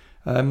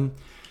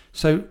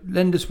 So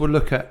lenders will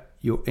look at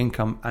your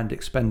income and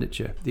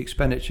expenditure. The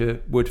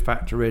expenditure would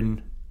factor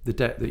in the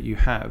debt that you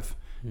have,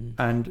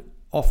 and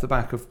off the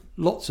back of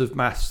lots of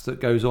maths that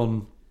goes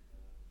on,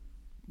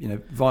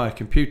 via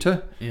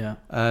computer,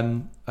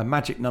 a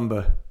magic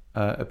number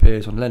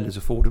appears on lenders'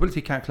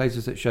 affordability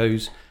calculators that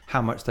shows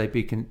how much they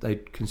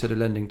consider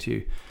lending to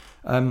you.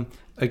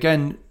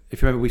 Again,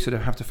 if you remember, we sort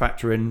of have to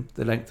factor in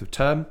the length of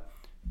term.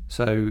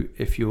 So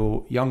if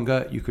you're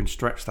younger, you can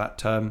stretch that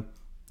term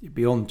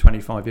beyond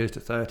 25 years to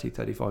 30,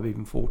 35,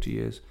 even 40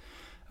 years.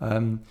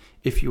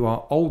 If you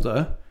are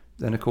older,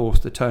 then of course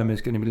the term is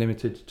going to be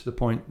limited to the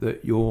point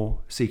that you're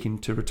seeking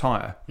to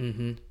retire.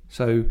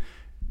 So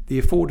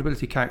the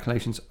affordability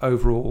calculations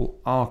overall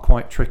are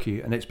quite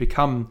tricky, and it's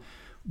become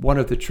one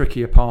of the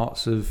trickier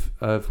parts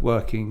of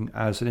working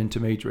as an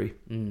intermediary.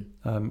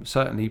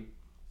 Certainly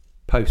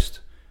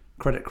post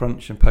credit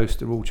crunch and post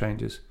the rule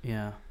changes.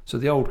 Yeah. So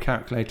the old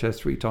calculator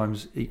 3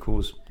 times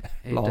equals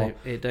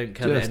it don't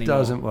cut it anymore.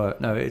 Doesn't work.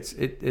 No, it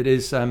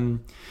is.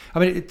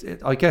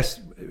 I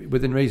guess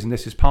within reason,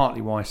 this is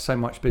partly why so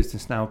much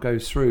business now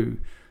goes through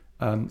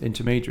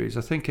intermediaries.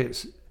 I think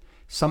it's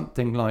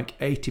something like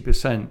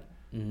 80%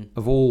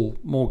 of all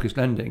mortgage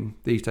lending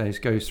these days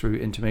goes through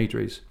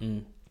intermediaries.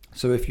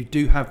 So if you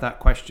do have that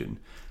question,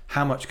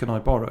 how much can I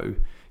borrow?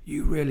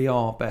 You really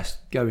are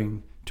best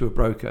going to a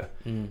broker.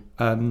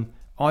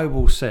 I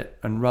will sit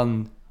and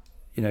run,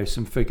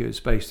 some figures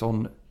based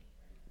on,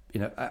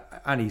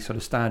 any sort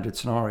of standard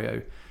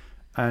scenario,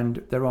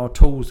 and there are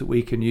tools that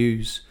we can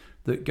use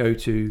that go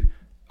to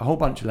a whole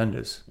bunch of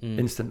lenders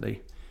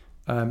instantly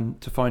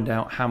to find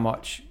out how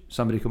much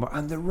somebody can borrow.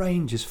 And the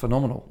range is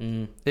phenomenal.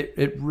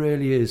 It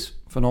really is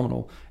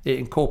phenomenal. It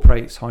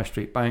incorporates high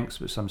street banks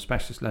with some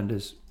specialist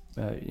lenders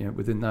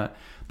within that.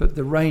 But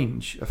the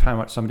range of how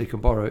much somebody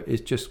can borrow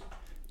is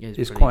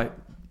quite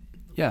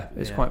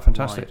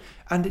fantastic. Wide.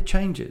 And it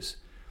changes.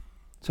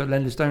 So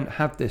lenders don't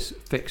have this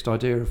fixed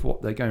idea of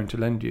what they're going to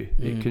lend you.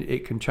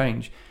 It can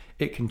change.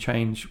 It can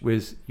change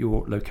with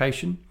your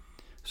location.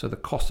 So the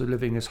cost of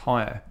living is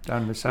higher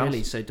down in the south.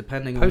 Really? So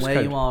depending on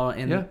where you are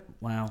in... Yeah.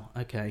 Wow,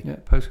 okay. Yeah,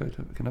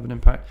 postcode can have an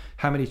impact.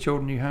 How many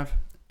children you have,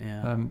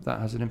 Yeah. that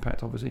has an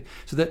impact, obviously.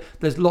 So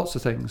there's lots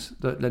of things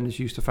that lenders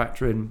used to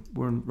factor in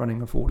when running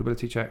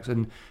affordability checks.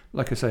 And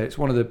like I say, it's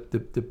one of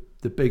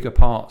the bigger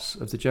parts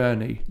of the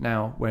journey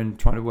now when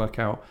trying to work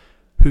out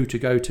who to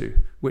go to,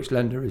 which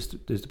lender is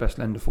the best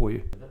lender for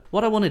you.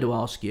 What I wanted to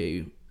ask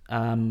you,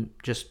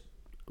 just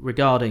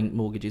regarding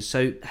mortgages,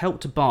 so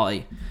Help to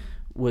Buy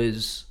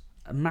was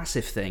a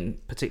massive thing,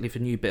 particularly for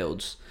new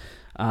builds,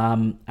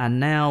 and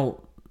now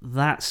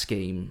that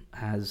scheme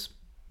has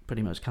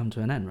pretty much come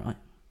to an end, right?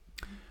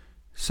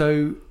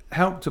 So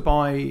Help to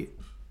Buy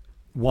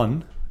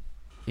 1,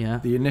 Yeah.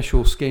 the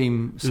initial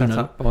scheme set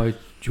Uno. up by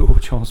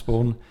George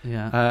Osborne,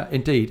 Yeah.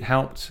 indeed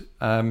helped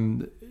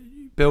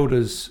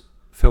builders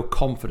feel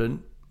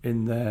confident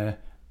in their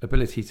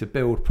ability to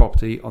build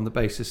property on the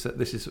basis that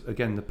this is,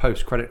 again, the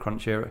post-credit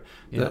crunch era,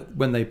 that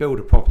when they build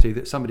a property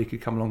that somebody could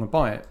come along and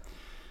buy it.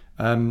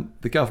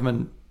 The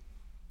government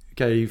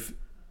gave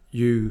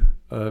you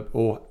a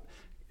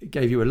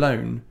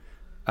loan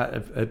at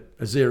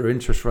a zero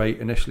interest rate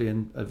initially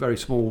and a very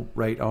small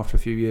rate after a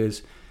few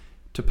years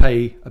to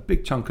pay a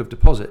big chunk of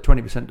deposit,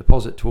 20%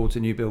 deposit towards a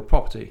new build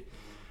property.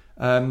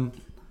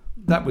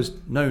 That was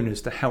known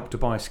as the Help to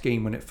Buy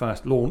scheme when it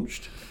first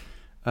launched.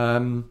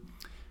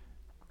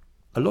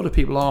 A lot of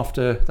people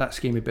after that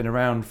scheme had been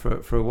around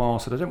for a while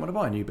said, I don't want to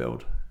buy a new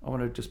build. I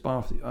want to just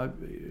buy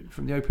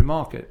from the open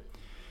market.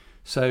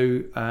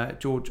 So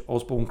George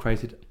Osborne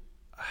created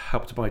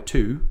Help to Buy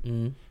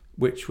 2,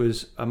 which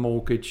was a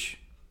mortgage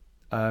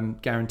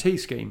guarantee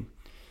scheme.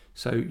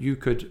 So you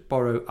could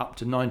borrow up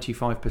to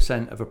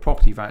 95% of a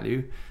property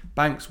value.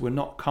 Banks were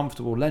not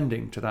comfortable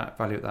lending to that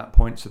value at that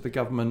point, so the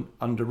government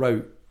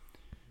underwrote,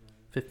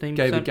 15%?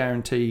 gave a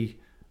guarantee,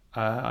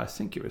 I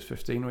think it was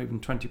 15 or even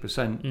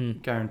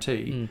 20%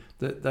 guarantee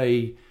that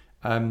they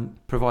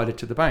provided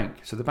to the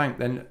bank. So the bank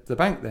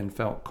then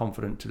felt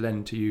confident to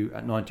lend to you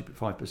at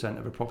 95%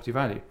 of a property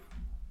value.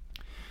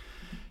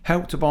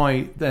 Help to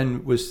Buy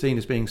then was seen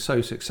as being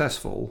so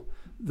successful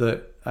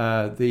that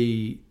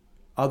the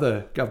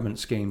other government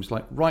schemes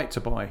like Right to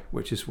Buy,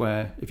 which is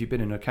where if you've been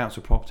in a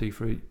council property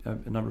for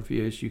a number of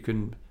years, you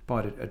can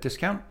buy it at a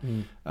discount.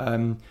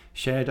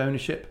 Shared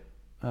ownership,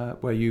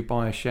 where you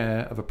buy a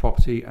share of a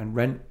property and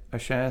rent a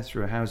share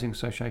through a housing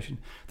association.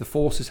 The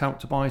Forces Help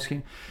to Buy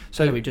scheme.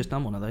 So we've just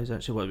done one of those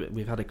actually. Well,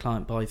 we've had a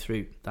client buy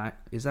through that.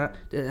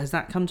 Has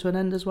that come to an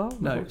end as well?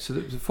 No. So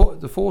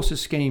the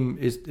Forces scheme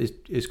is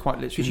quite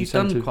literally. Because you've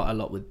done quite a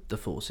lot with the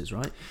Forces,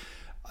 right?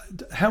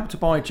 Help to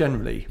Buy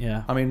generally.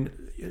 Yeah. I mean,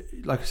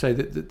 like I say,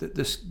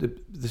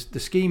 the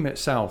scheme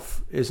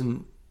itself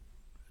isn't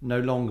no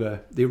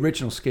longer, the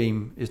original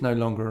scheme is no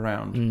longer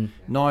around.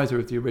 Neither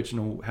of the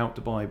original Help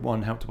to Buy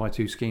 1, Help to Buy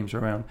 2 schemes are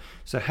around.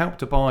 So Help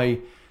to Buy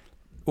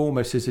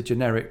almost is a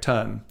generic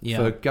term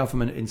for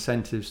government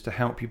incentives to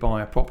help you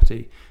buy a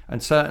property.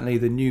 And certainly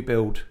the new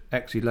build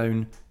equity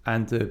loan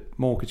and the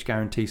mortgage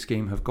guarantee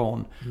scheme have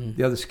gone.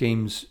 The other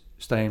schemes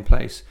stay in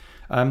place.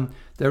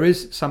 There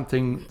is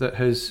something that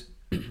has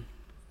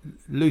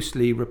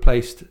loosely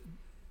replaced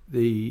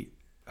the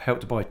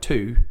Help to Buy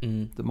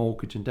 2, the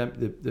mortgage and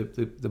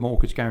the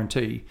mortgage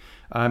guarantee.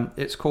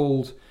 It's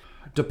called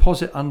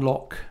Deposit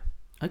Unlock.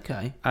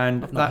 Okay.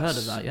 And I've not heard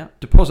of that yet.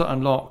 Deposit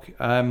Unlock.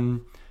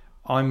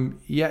 I'm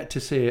yet to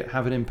see it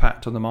have an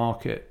impact on the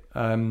market.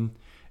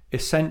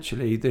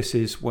 Essentially, this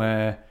is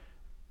where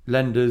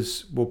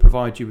lenders will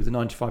provide you with a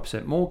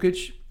 95%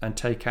 mortgage and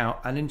take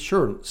out an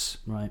insurance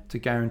to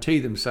guarantee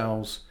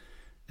themselves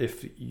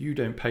if you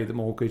don't pay the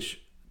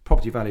mortgage,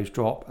 property values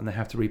drop and they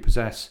have to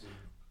repossess.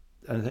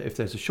 And if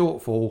there's a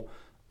shortfall,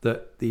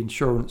 that the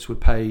insurance would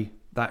pay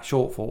that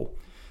shortfall.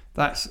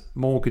 That's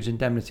mortgage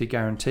indemnity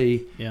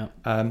guarantee. Yeah.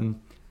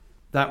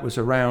 That was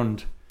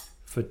around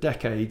for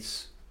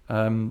decades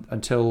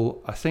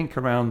until I think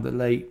around the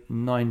late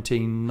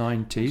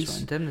 1990s. That's right,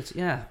 indemnity,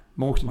 yeah.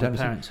 Mortgage My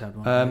indemnity. parents had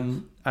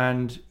one.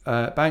 And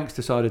banks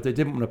decided they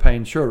didn't want to pay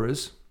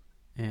insurers.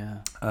 Yeah.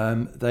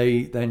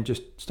 They then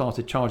just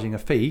started charging a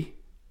fee,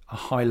 a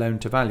high loan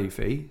to value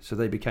fee, so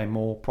they became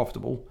more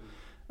profitable.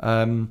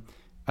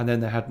 And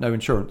then they had no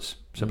insurance.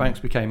 So banks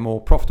became more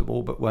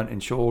profitable but weren't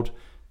insured.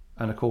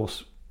 And of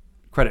course,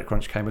 credit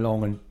crunch came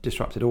along and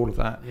disrupted all of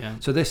that. Yeah.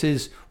 So this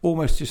is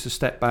almost just a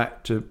step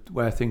back to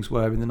where things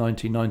were in the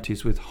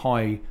 1990s with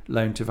high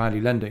loan to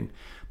value lending.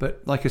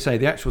 But like I say,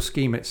 the actual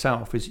scheme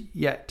itself is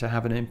yet to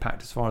have an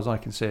impact as far as I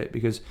can see it,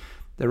 because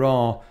there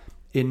are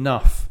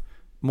enough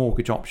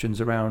mortgage options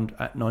around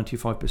at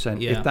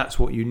 95% if that's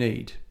what you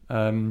need.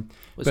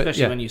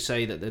 Especially when you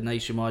say that the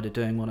Nationwide are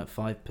doing one at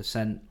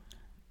 5%.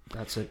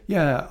 That's it.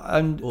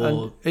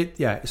 So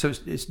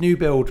it's new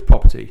build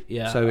property.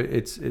 Yeah. So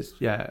it's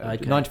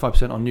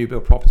 95% on new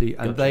build property,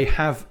 and they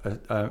have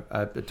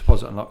a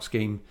deposit unlock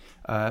scheme.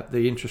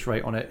 The interest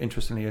rate on it,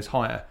 interestingly, is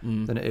higher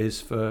than it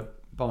is for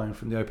buying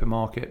from the open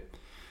market.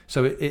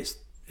 So it's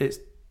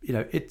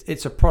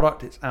a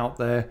product. It's out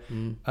there.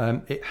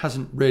 It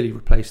hasn't really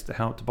replaced the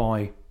Help to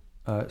Buy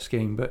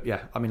scheme, but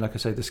like I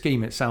say, the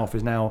scheme itself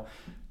is now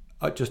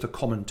just a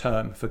common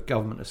term for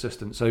government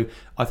assistance. So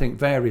I think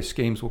various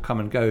schemes will come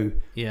and go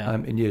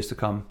in years to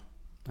come.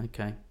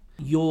 Okay.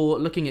 You're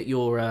looking at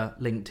your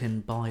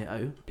LinkedIn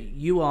bio.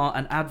 You are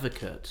an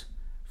advocate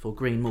for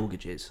green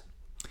mortgages.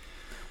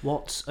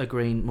 What's a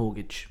green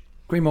mortgage?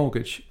 Green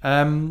mortgage.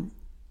 If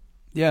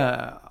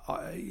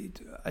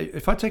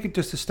I take it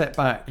just a step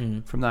back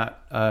from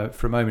that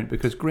for a moment,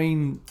 because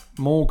green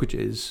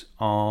mortgages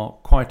are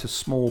quite a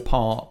small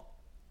part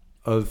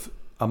of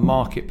a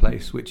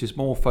marketplace which is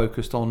more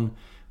focused on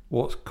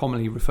what's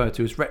commonly referred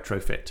to as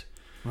retrofit.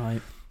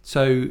 Right.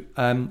 So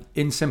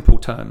in simple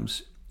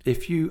terms,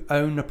 if you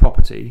own a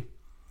property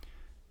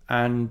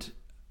and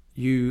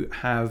you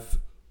have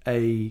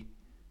a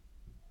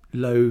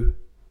low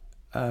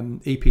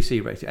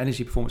EPC rating,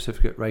 energy performance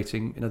certificate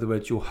rating, in other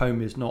words, your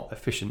home is not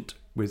efficient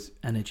with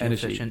energy.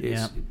 Efficient,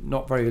 it's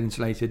not very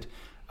insulated.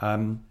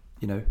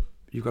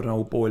 You've got an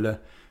old boiler,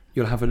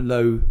 you'll have a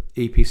low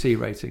EPC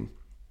rating.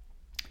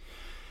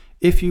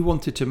 If you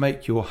wanted to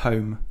make your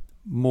home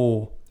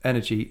more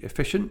energy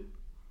efficient,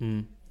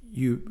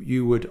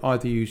 you would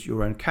either use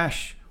your own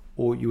cash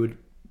or you would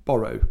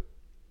borrow.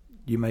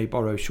 You may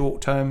borrow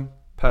short-term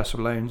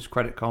personal loans,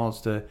 credit cards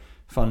to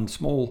fund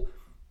small,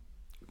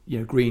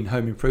 green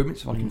home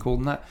improvements, if I can call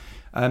them that.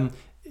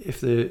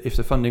 If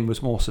the funding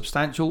was more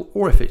substantial,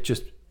 or if it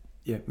just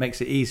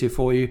makes it easier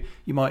for you,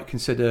 you might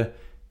consider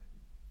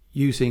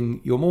using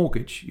your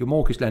mortgage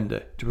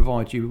lender to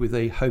provide you with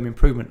a home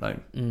improvement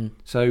loan.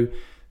 So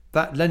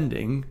that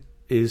lending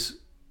is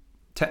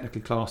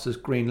technically classed as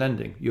green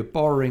lending. You're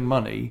borrowing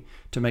money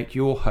to make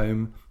your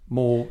home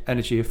more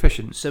energy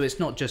efficient. So it's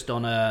not just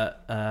on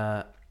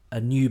a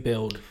new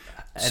build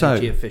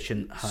energy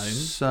efficient home.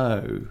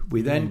 So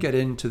we then get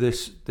into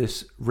this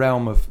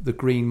realm of the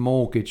green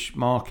mortgage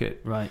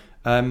market. Right.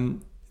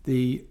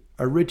 The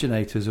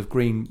originators of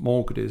green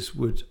mortgages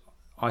would,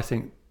 I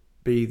think,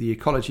 be the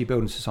Ecology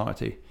Building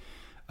Society.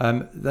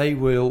 They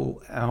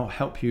will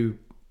help you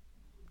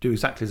do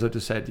exactly as I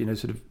just said.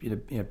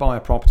 Buy a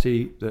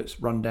property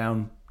that's run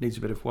down, needs a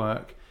bit of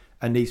work,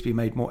 and needs to be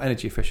made more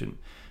energy efficient.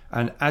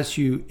 And as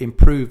you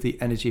improve the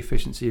energy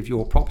efficiency of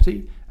your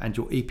property and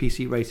your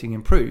EPC rating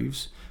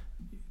improves,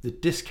 the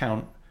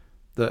discount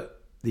that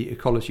the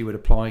Ecology would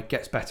apply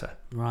gets better.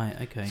 Right.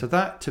 Okay. So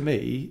that, to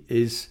me,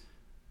 is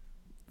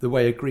the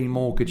way a green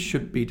mortgage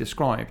should be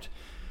described.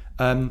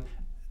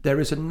 There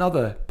is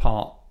another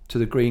part to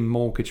the green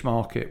mortgage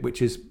market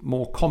which is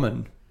more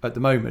common at the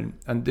moment,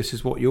 and this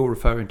is what you're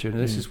referring to, and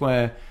this is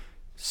where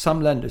some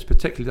lenders,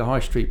 particularly the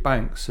high street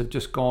banks, have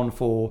just gone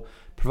for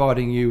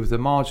providing you with a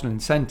marginal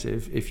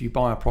incentive if you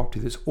buy a property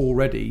that's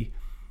already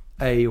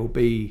A or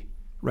B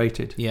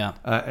rated.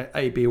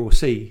 A, B or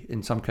C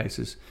in some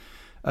cases.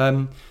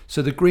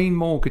 So the green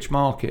mortgage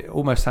market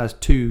almost has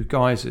two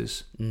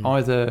guises.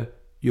 Either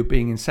you're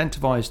being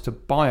incentivized to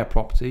buy a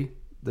property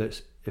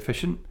that's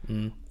efficient,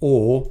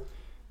 or,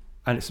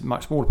 and it's a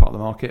much smaller part of the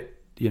market,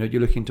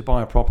 you're looking to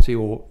buy a property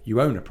or you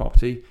own a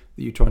property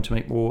that you're trying to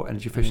make more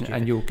energy efficient,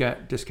 and you'll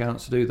get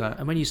discounts to do that.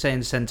 And when you say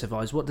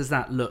incentivize, what does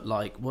that look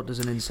like? What does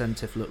an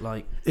incentive look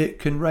like? It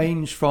can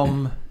range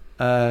from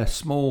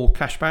small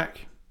cashback.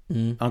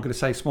 I'm going to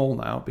say small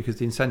now because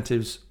the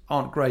incentives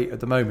aren't great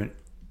at the moment.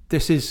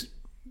 This is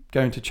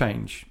going to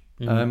change.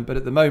 But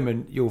at the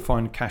moment, you'll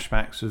find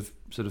cashbacks of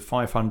sort of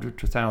 £500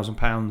 to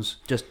 £1,000.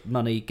 Just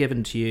money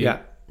given to you? Yeah.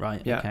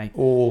 Right, yeah. Okay.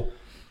 Or,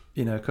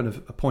 kind of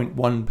a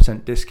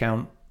 0.1%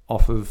 discount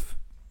off of,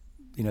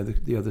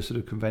 the other sort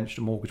of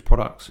conventional mortgage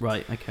products.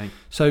 Right, okay.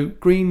 So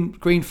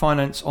green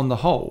finance on the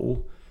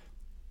whole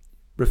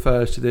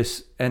refers to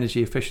this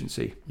energy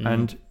efficiency.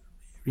 And,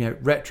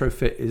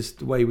 retrofit is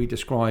the way we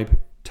describe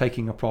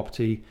taking a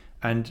property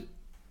and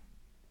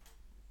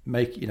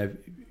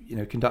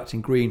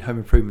conducting green home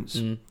improvements.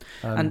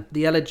 And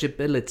the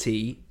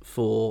eligibility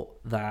for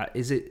that,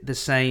 is it the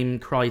same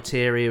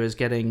criteria as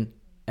getting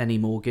any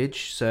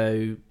mortgage?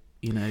 So,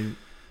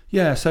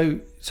 Yeah, so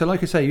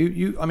like I say,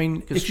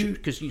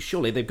 because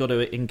surely they've got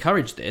to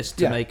encourage this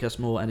to make us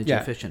more energy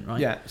efficient, right?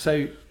 Yeah.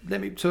 So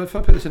if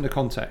I put this into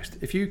context,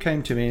 if you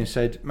came to me and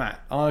said,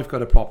 Matt, I've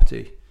got a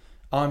property,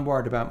 I'm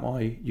worried about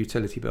my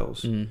utility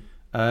bills.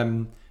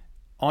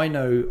 I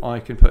know I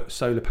can put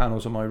solar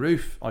panels on my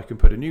roof, I can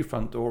put a new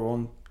front door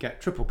on,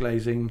 get triple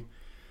glazing,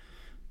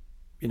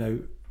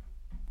 and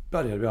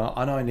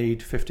I need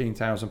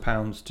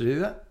 £15,000 to do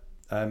that.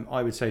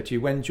 I would say to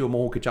you, when's your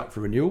mortgage up for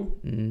renewal?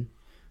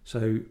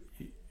 So,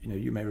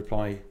 you may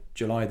reply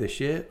July this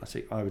year.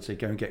 I would say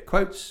go and get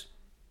quotes.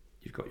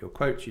 You've got your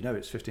quotes,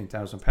 it's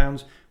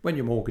 £15,000. When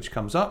your mortgage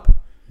comes up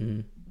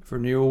for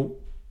renewal,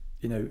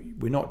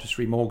 we're not just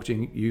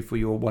remortgaging you for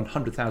your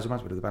 £100,000,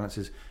 whatever the balance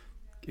is,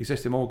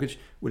 existing mortgage.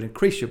 We'll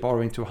increase your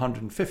borrowing to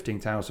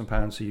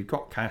 £115,000, so you've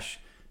got cash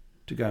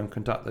to go and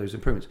conduct those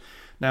improvements.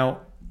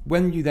 Now,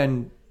 when you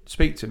then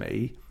speak to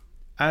me,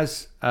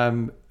 as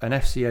an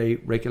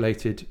FCA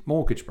regulated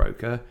mortgage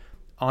broker,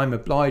 I'm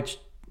obliged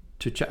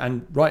to,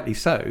 and rightly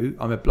so,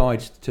 I'm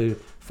obliged to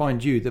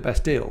find you the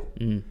best deal.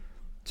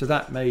 So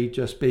that may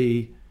just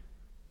be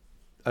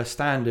a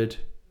standard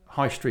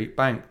high street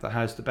bank that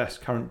has the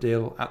best current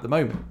deal at the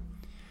moment.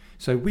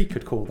 So we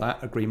could call that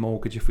a green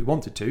mortgage if we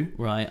wanted to.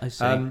 Right, I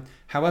see.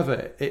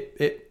 However,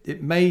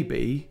 it may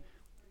be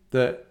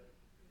that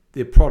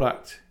the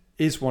product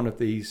is one of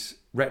these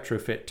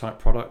retrofit type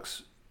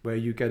products where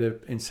you get an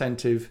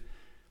incentive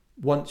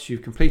once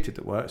you've completed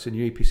the works and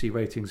your EPC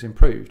rating's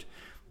improved.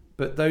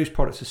 But those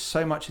products are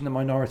so much in the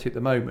minority at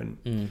the moment.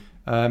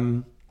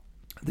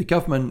 The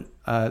government,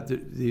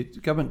 the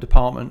Government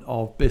Department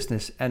of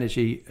Business,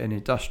 Energy and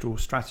Industrial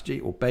Strategy,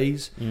 or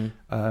BEIS,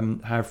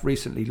 have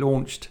recently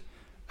launched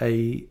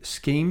a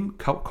scheme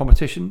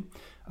competition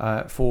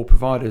for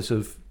providers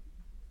of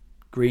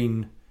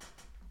green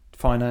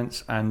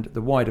finance and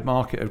the wider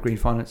market of green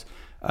finance.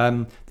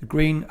 The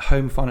Green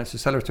Home Finance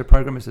Accelerator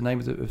Program is the name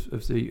of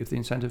the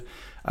incentive.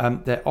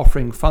 They're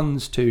offering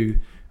funds to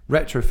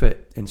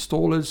retrofit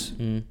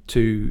installers,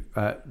 to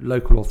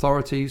local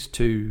authorities,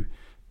 to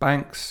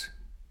banks,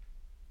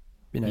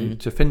 to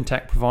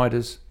fintech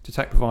providers, to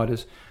tech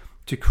providers,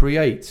 to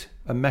create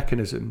a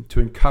mechanism to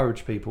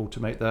encourage people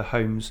to make their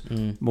homes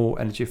more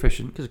energy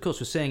efficient. Because of course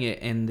we're seeing it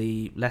in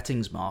the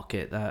lettings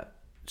market that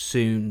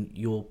soon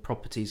your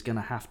property is going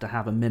to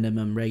have a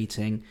minimum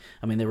rating.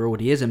 I mean, there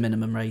already is a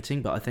minimum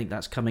rating, but I think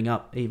that's coming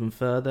up even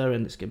further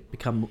and it's going to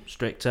become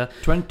stricter.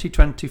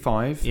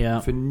 2025,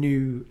 for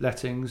new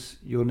lettings,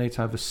 you'll need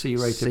to have a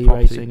C-rated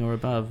property. C rating or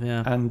above,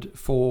 And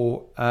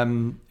for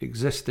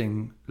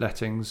existing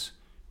lettings,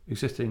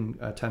 existing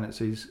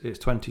tenancies, it's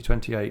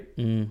 2028.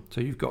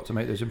 So you've got to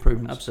make those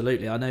improvements.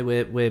 Absolutely. I know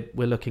we're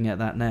looking at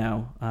that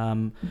now.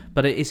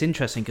 But it's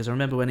interesting because I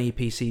remember when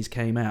EPCs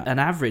came out, an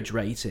average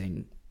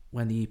rating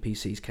when the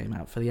EPCs came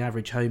out for the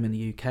average home in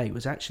the UK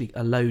was actually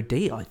a low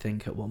D, I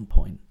think, at one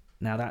point.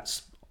 Now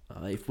that's,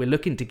 if we're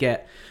looking to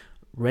get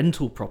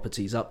rental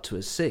properties up to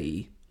a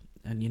C,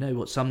 and you know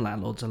what some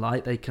landlords are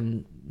like, they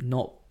can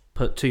not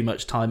put too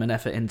much time and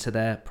effort into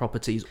their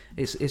properties.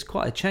 It's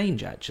quite a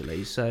change,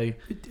 actually. So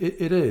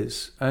it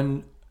is,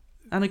 and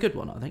a good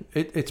one, I think.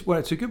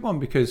 It's a good one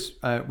because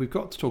we've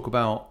got to talk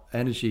about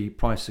energy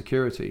price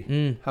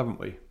security, haven't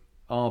we?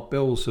 Our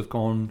bills have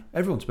gone,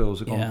 everyone's bills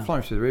have gone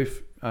flying through the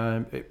roof.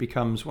 It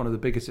becomes one of the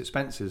biggest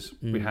expenses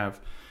we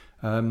have,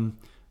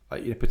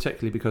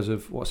 particularly because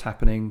of what's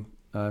happening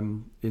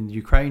in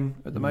Ukraine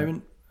at the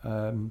moment.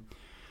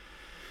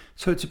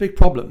 So it's a big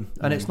problem,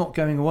 and it's not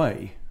going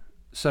away.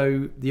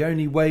 So the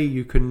only way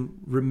you can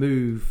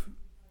remove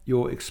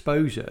your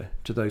exposure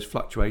to those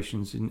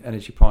fluctuations in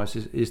energy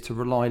prices is to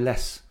rely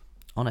less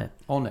on it.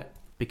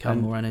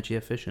 Become more energy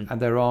efficient.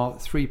 And there are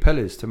 3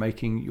 pillars to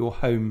making your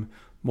home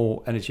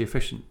more energy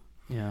efficient.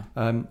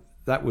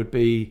 That would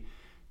be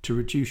to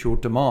reduce your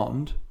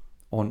demand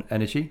on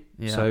energy.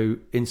 So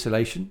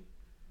insulation,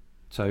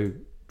 so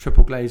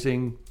triple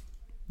glazing,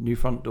 new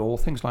front door,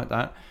 things like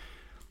that.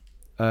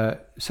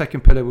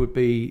 Second pillar would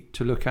be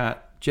to look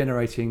at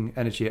generating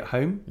energy at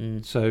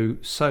home. So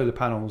solar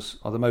panels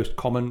are the most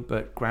common,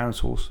 but ground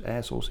source,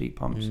 air source heat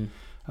pumps,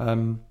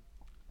 wind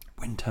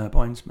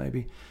turbines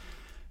maybe.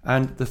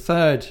 And the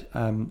third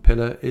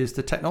pillar is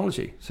the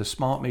technology, so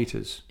smart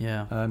meters,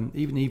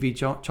 even EV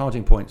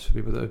charging points for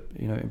people that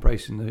are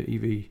embracing the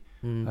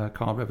EV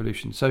car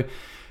revolution. So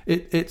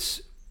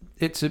it's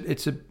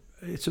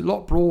a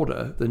lot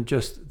broader than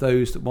just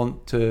those that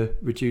want to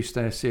reduce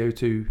their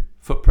CO2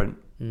 footprint,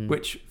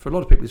 which for a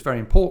lot of people is very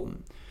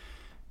important.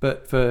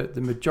 But for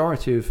the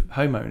majority of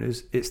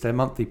homeowners, it's their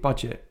monthly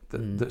budget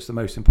that's the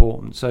most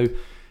important. So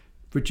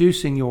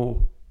reducing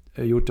your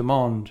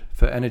demand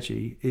for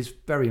energy is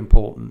very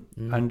important,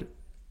 and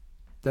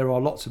there are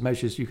lots of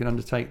measures you can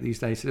undertake these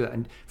days to do that.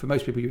 And for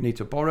most people, you need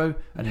to borrow,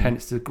 and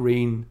hence the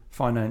green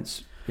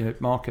finance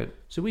market.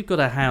 So we've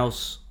got a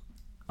house.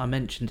 I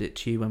mentioned it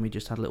to you when we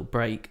just had a little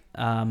break,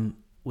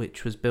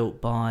 which was built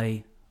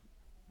by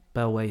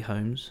Bellway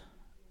Homes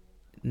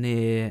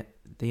near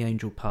the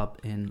Angel Pub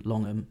in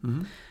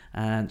Longham,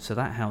 and so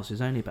that house is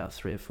only about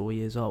 3 or 4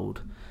 years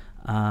old,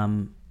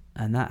 and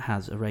that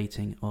has a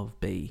rating of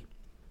B.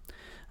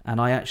 And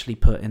I actually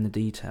put in the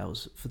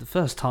details for the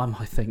first time,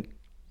 I think,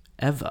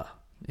 ever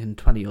in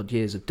 20 odd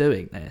years of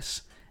doing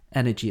this,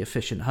 energy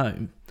efficient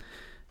home,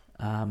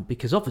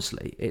 because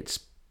obviously it's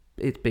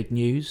big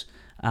news,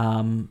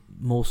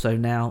 more so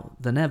now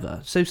than ever.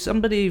 So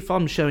if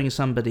I'm showing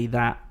somebody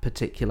that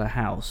particular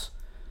house,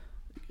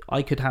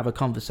 I could have a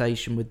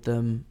conversation with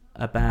them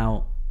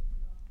about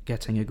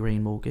getting a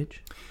green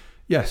mortgage.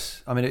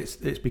 Yes, I mean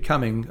it's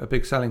becoming a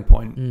big selling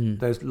point.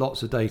 There's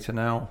lots of data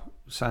now.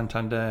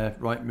 Santander,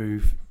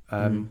 Rightmove,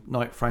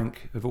 Knight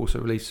Frank have also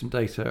released some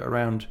data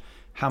around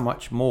how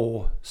much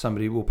more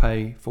somebody will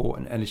pay for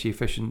an energy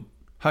efficient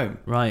home.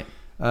 Right.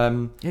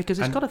 Because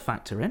it's got to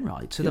factor in,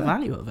 right, to the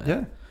value of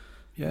it.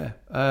 Yeah.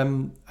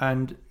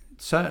 And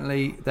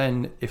certainly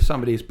then if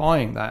somebody is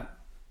buying that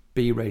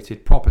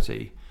B-rated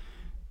property,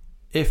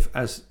 if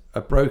as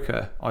a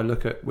broker I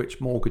look at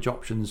which mortgage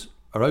options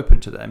are open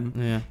to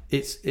them,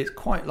 it's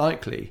quite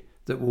likely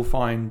that we'll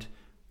find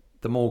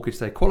the mortgage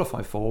they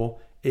qualify for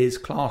is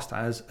classed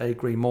as a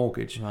green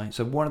mortgage. Right.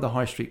 So one of the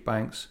high street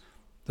banks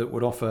that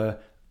would offer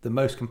the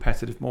most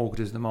competitive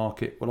mortgages in the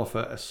market will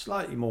offer a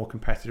slightly more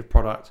competitive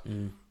product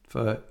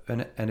for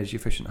an energy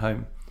efficient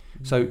home.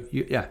 So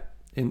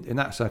in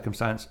that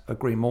circumstance, a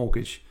green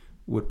mortgage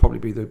would probably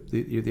be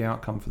the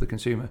outcome for the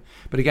consumer.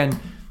 But again,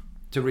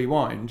 to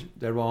rewind,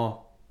 there are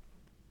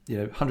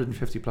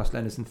 150 plus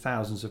lenders and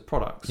thousands of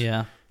products.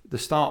 Yeah. The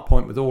start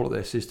point with all of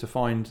this is to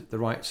find the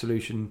right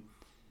solution,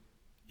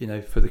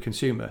 for the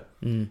consumer,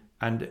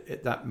 and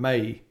that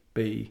may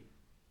be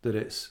that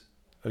it's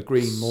a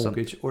green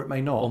mortgage, or it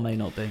may not,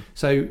 be.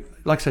 So,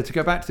 like I said, to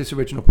go back to this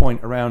original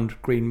point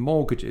around green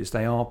mortgages,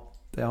 they are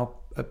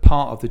a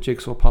part of the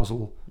jigsaw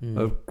puzzle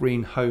of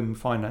green home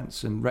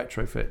finance and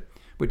retrofit,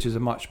 which is a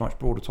much, much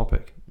broader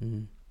topic.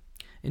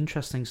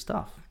 Interesting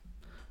stuff.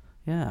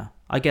 Yeah,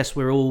 I guess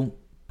we're all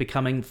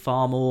becoming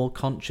far more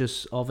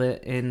conscious of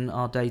it in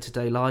our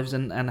day-to-day lives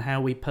and how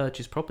we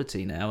purchase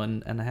property now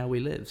and how we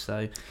live.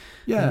 So,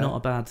 not a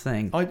bad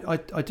thing.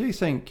 I do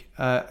think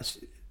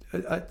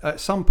at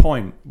some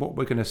point what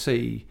we're going to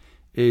see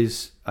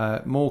is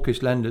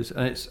mortgage lenders,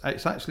 and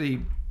it's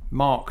actually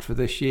marked for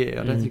this year.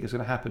 I don't think it's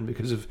going to happen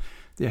because of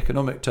the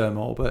economic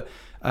turmoil, but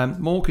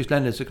mortgage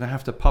lenders are going to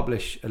have to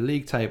publish a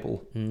league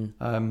table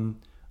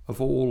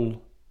of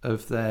all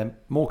of their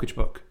mortgage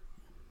book.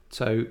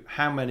 So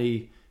how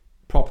many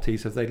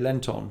properties have they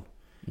lent on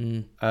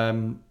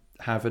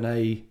have an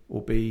A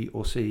or B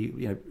or C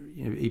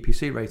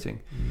EPC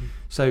rating.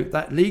 So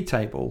that league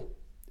table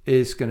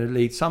is going to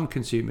lead some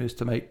consumers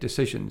to make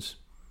decisions,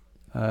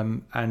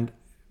 and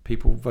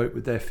people vote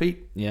with their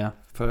feet.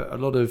 For a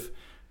lot of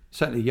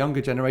certainly younger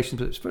generations,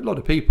 but for a lot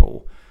of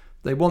people,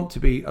 they want to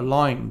be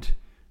aligned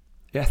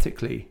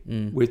ethically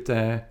with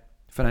their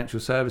financial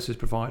services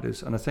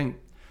providers, and I think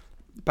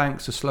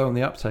banks are slow on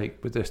the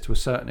uptake with this to a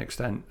certain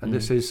extent, and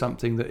this is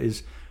something that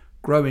is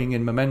growing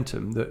in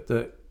momentum,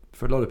 that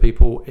for a lot of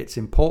people it's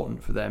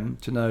important for them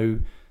to know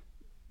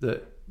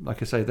that,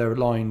 like I say, they're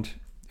aligned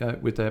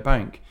with their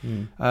bank.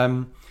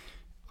 The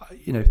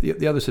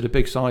other sort of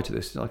big side to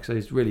this, like I say,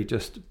 is really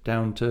just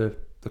down to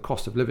the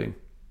cost of living,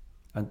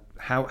 and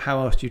how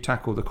else do you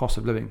tackle the cost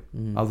of living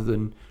other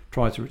than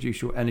try to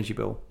reduce your energy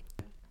bill.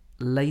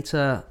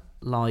 Later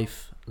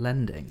life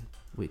lending,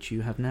 which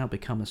you have now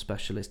become a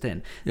specialist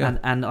in,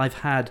 and I've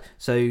had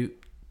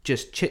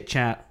just chit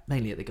chat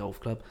mainly at the golf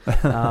club.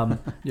 And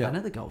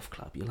at the golf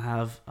club, you'll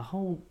have a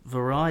whole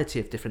variety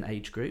of different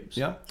age groups.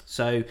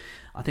 So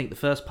I think the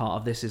first part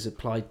of this is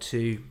applied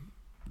to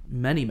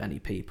many, many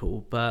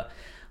people. But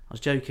I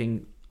was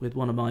joking with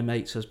one of my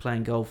mates I was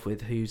playing golf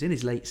with, who's in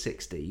his late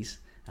 60s.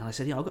 And I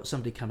said, I've got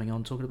somebody coming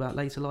on talking about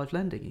later life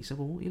lending. He said,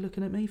 well, what are you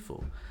looking at me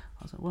for?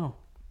 I was like, well,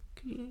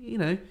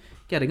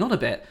 getting on a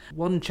bit.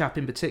 One chap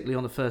in particularly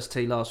on the first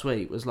tee last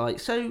week was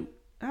like, so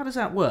how does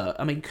that work?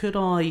 I mean, could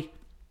I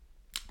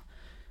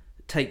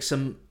take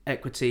some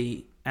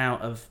equity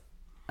out of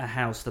a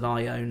house that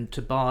I own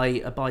to buy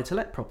a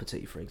buy-to-let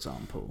property, for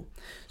example?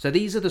 So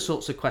these are the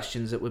sorts of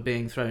questions that were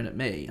being thrown at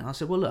me. And I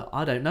said, well, look,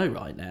 I don't know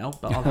right now,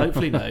 but I'll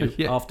hopefully know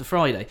after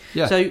Friday.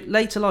 So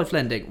later life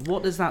lending,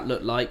 what does that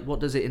look like? What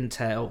does it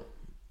entail?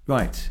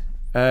 Right.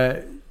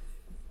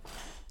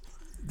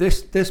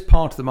 This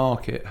part of the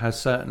market has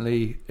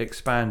certainly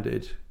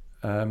expanded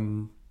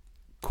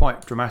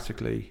quite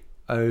dramatically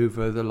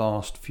over the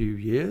last few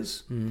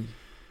years.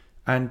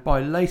 And by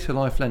later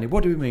life lending,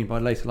 what do we mean by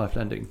later life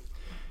lending?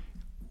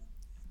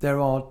 There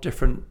are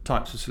different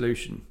types of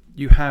solution.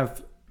 You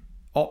have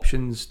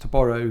options to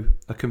borrow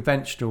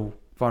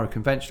via a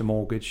conventional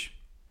mortgage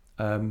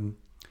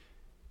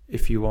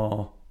if you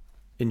are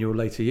in your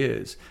later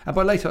years. And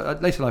by later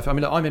life, I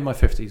mean, I'm in my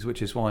 50s,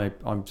 which is why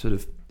I'm sort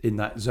of in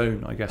that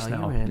zone, I guess,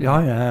 now. Really? Yeah,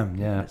 I am.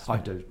 Yeah, I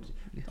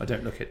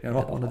don't look it.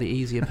 One of the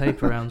easier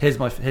paper rounds. Here's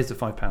the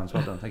 £5.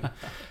 Well done, thank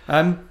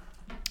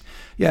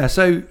you.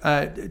 So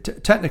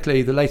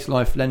technically, the later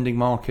life lending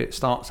market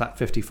starts at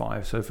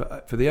 55. So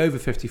for the over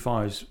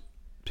 55s,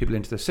 people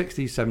into their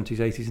 60s, 70s,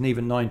 80s, and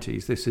even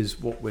 90s, this is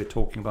what we're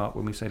talking about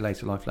when we say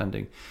later life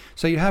lending.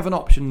 So you have an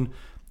option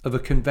of a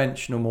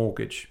conventional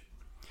mortgage.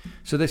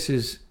 So this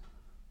is,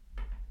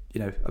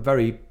 a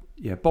very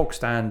bog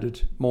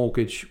standard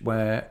mortgage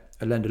where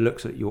a lender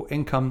looks at your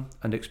income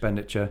and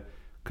expenditure,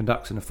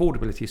 conducts an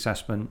affordability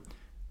assessment,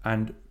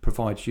 and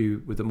provides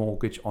you with a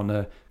mortgage on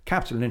a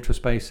capital and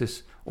interest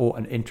basis or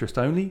an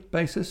interest-only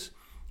basis,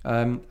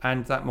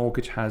 and that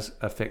mortgage has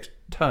a fixed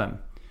term.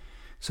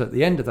 So at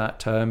the end of that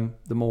term,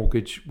 the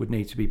mortgage would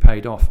need to be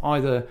paid off,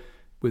 either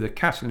with a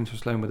capital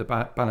interest loan where the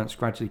balance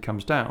gradually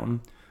comes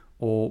down,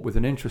 or with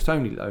an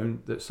interest-only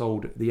loan that's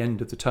sold at the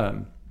end of the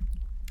term.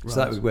 Right. So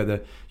that was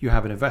whether you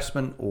have an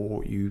investment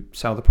or you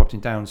sell the property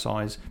and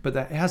downsize, but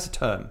it has a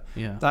term.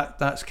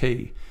 That's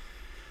key.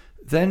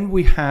 Then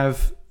we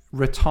have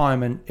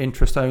retirement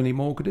interest-only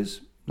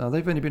mortgages. Now,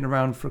 they've only been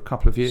around for a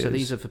couple of years. So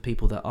these are for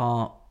people that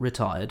are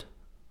retired?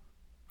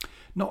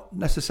 Not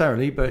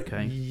necessarily, but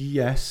okay.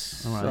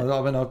 Yes. All right.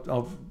 I mean,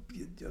 I'll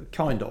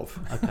kind of.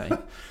 Okay.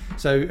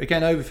 So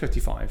again, over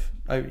 55.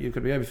 You've got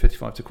to be over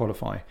 55 to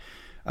qualify.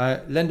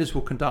 Lenders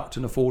will conduct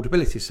an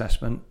affordability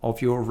assessment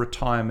of your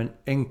retirement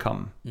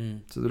income.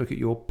 So they look at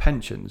your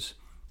pensions.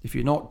 If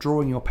you're not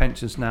drawing your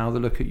pensions now, they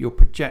look at your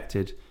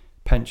projected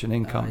pension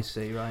income. I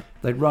see, right.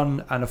 They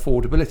run an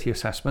affordability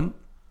assessment,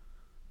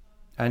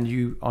 and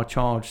you are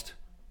charged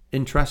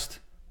interest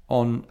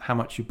on how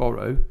much you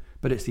borrow,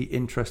 but it's the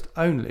interest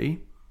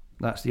only.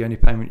 That's the only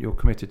payment you're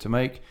committed to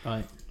make.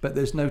 Right. But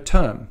there's no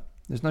term.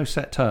 There's no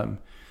set term.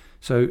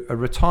 So a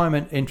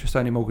retirement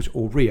interest-only mortgage,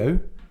 or RIO,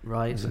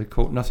 right, as they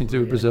call it, nothing to do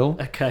with Brazil.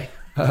 Okay.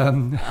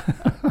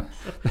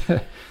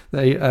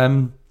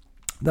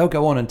 They'll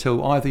go on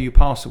until either you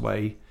pass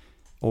away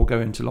or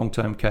go into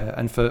long-term care.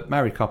 And for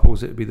married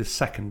couples, it would be the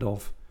second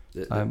of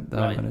the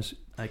right. owners.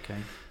 Okay.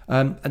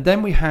 And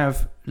then we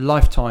have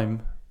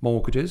lifetime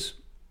mortgages.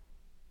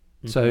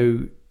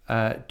 So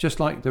just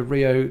like the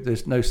RIO,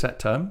 there's no set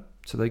term.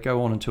 So they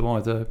go on until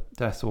either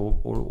death or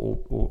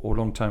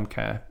long-term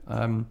care.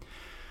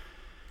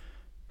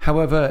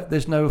 However,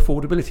 there's no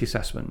affordability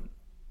assessment.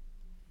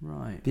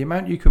 Right. The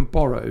amount you can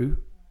borrow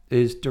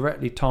is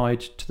directly tied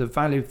to the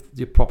value of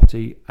your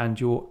property and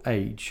your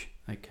age.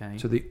 Okay.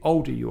 So the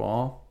older you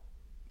are,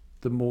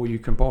 the more you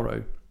can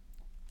borrow.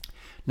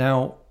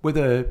 Now, with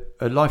a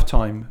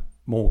lifetime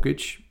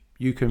mortgage,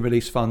 you can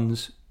release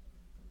funds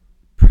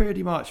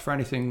pretty much for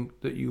anything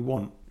that you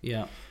want.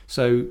 Yeah.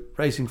 So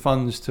raising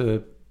funds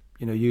to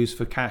use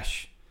for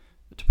cash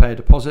to pay a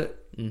deposit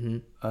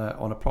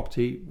on a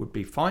property would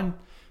be fine.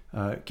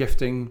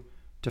 Gifting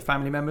to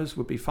family members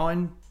would be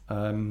fine.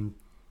 Buying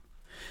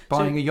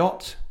a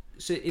yacht.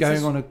 So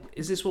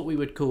is this what we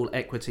would call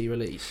equity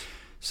release?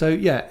 So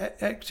yeah,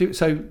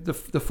 so the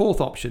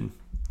fourth option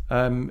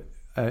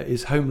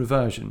is home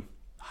reversion.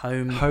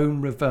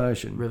 Home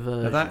reversion.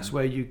 Now that's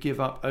where you give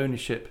up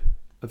ownership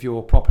of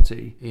your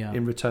property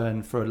in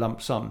return for a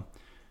lump sum.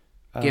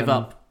 Give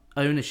up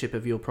ownership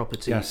of your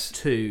property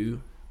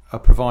to a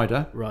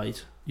provider.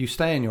 Right. You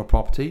stay in your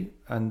property,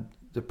 and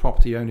the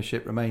property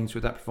ownership remains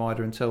with that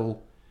provider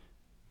until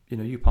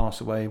you pass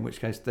away, in which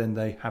case then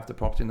they have the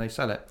property and they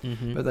sell it.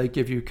 But they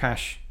give you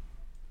cash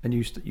and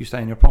you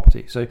stay in your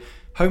property. So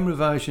home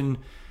reversion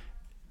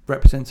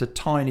represents a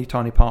tiny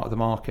part of the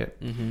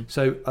market.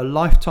 So a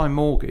lifetime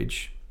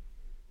mortgage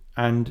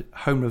and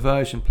home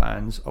reversion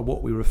plans are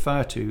what we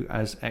refer to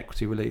as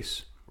equity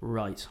release.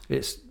 Right.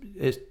 It's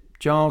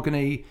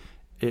jargony.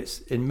 It's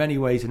in many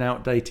ways an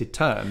outdated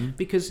term.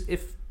 Because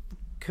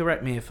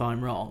correct me if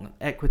I'm wrong,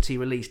 equity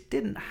release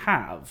didn't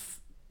have,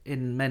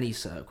 in many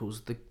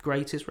circles, the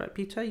greatest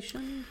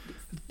reputation?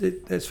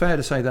 It's fair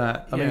to say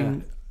that. I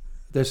mean,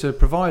 there's a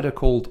provider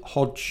called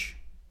Hodge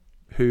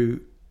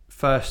who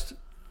first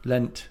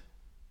lent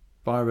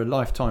via a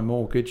lifetime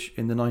mortgage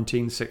in the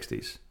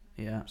 1960s.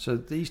 Yeah. So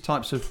these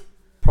types of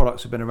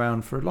products have been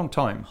around for a long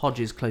time. Hodge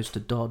is close to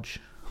Dodge.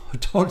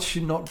 Dodge,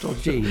 not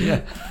dodgy.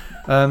 Yeah.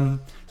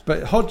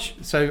 But Hodge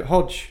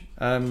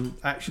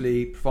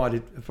actually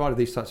provided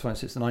these types of funds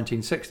since the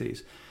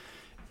 1960s.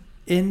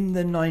 In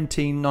the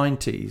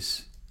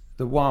 1990s,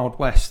 the Wild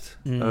West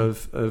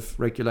of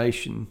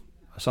regulation,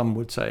 some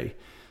would say,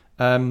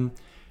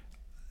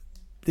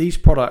 these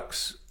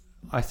products,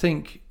 I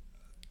think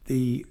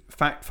the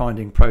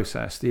fact-finding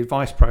process, the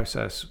advice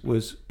process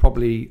was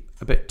probably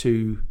a bit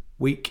too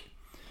weak.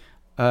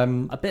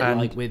 A bit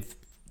like with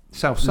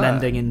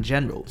lending in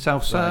general.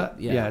 Self-cert, right,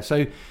 yeah.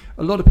 So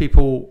a lot of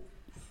people,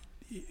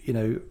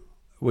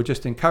 were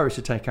just encouraged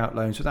to take out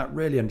loans without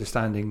really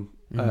understanding,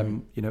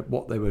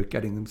 what they were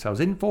getting themselves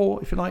in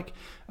for, if you like,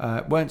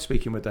 weren't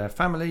speaking with their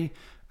family,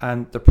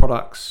 and the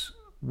products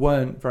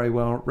weren't very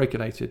well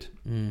regulated.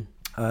 In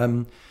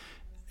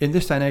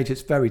this day and age,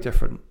 it's very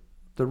different.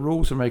 The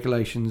rules and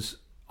regulations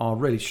are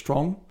really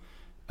strong.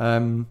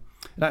 In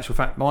actual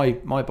fact,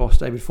 my boss,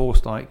 David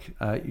Forsyth,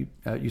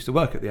 used to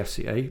work at the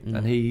FCA,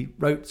 and he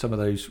wrote some of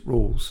those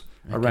rules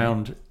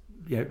around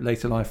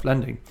later life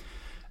lending.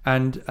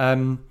 And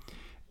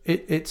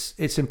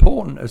it's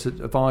important as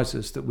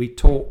advisors that we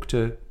talk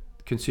to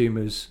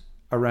consumers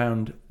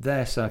around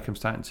their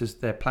circumstances,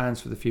 their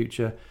plans for the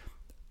future,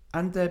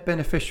 and their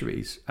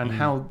beneficiaries, and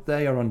how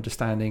they are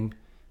understanding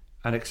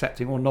and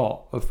accepting or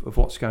not of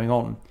what's going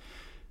on.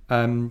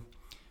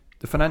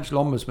 The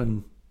Financial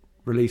Ombudsman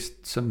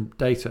released some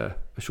data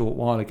a short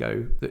while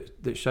ago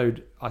that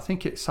showed, I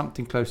think it's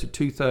something close to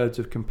 2/3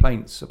 of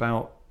complaints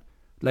about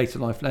later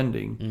life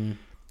lending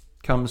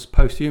comes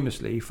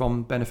posthumously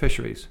from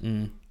beneficiaries.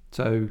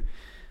 So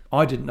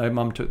I didn't know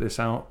Mum took this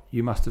out.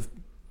 She must have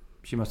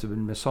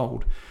been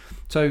missold.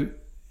 So,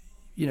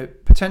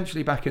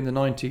 potentially back in the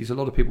 90s, a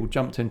lot of people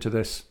jumped into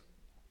this,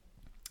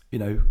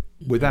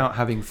 without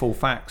having full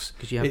facts.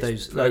 Because you have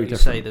those, like you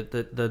say,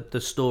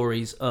 the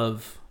stories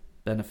of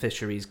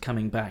beneficiaries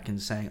coming back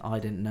and saying, I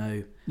didn't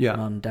know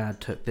Mum,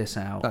 Dad took this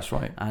out. That's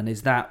right. And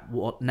is that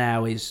what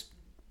now is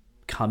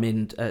come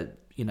in.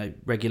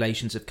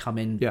 Regulations have come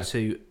in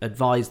to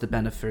advise the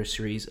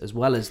beneficiaries as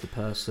well as the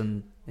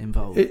person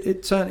involved.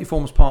 It certainly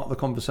forms part of the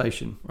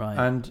conversation,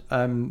 right?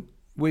 And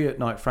we at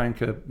Knight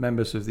Frank are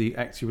members of the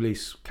Equity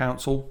Release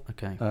Council.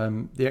 Okay.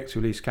 The Equity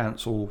Release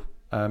Council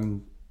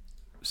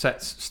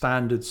sets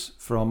standards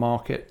for our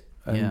market,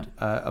 and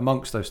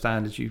amongst those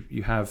standards,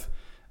 you have,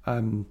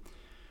 for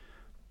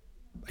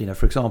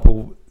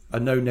example, a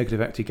no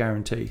negative equity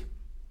guarantee.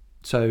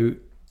 So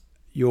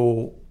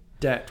your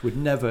debt would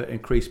never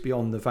increase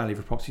beyond the value of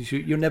a property. So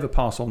you'll never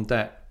pass on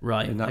debt,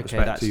 right? In that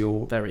respect to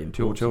your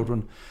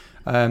children.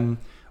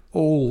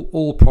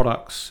 All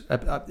products.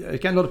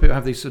 Again, a lot of people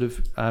have these sort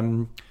of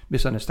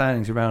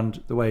misunderstandings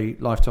around the way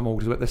lifetime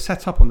mortgages work. They're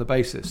set up on the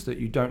basis that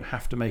you don't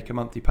have to make a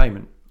monthly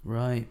payment.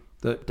 Right.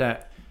 That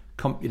debt,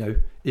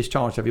 is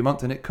charged every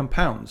month and it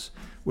compounds.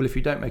 Well, if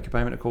you don't make a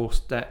payment, of course,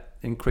 debt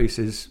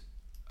increases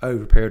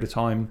over a period of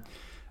time.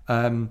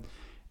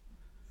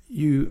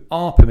 You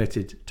are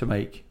permitted to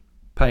make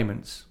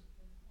payments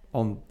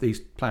on these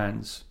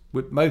plans.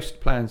 With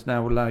most plans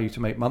now allow you to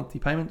make monthly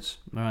payments.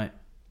 Right.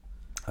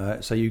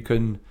 So you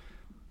can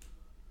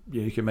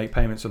make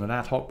payments on an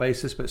ad hoc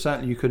basis, but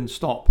certainly you can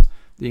stop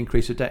the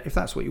increase of debt if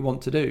that's what you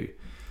want to do.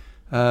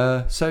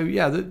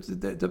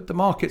 The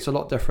market's a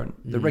lot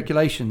different. The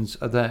regulations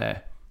are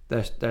there.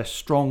 They're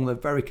strong. They're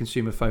very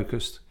consumer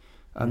focused,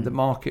 and the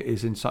market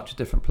is in such a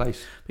different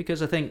place.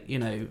 Because I think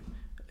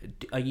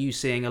are you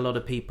seeing a lot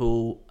of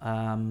people,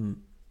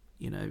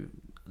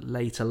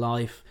 later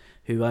life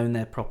who own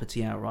their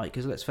property outright?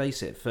 Because let's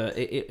face it,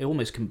 it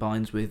almost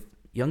combines with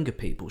younger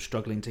people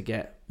struggling to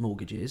get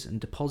mortgages and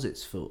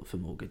deposits for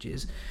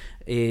mortgages.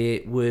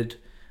 It would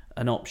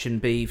an option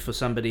be for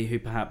somebody who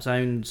perhaps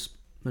owns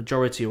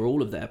majority or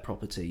all of their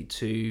property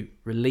to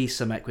release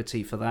some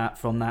equity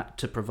from that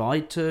to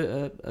provide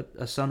to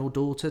a son or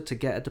daughter to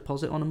get a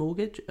deposit on a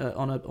mortgage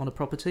on a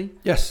property?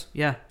 Yes.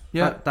 Yeah.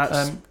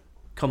 That's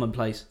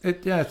commonplace.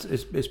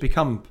 It's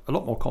become a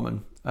lot more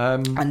common.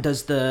 And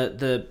does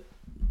the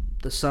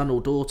son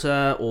or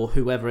daughter or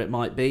whoever it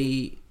might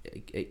be,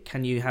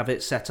 can you have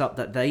it set up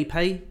that they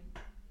pay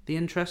the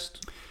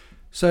interest?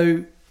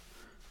 So,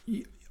 so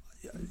you've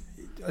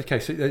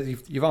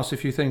asked a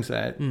few things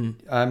there.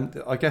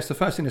 I guess the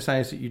first thing to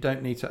say is that you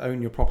don't need to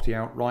own your property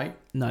outright.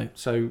 No.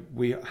 So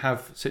we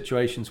have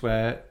situations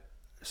where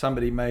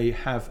somebody may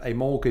have a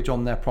mortgage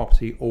on their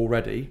property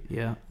already.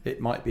 Yeah.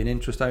 It might be an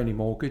interest-only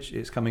mortgage.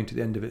 It's coming to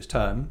the end of its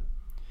term.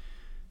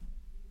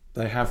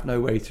 They have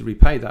no way to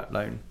repay that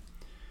loan.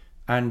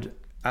 And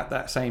at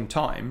that same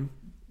time,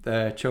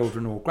 their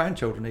children or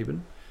grandchildren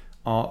even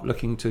are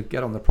looking to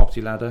get on the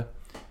property ladder.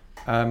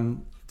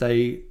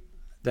 They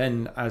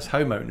then, as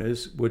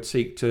homeowners, would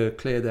seek to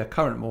clear their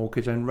current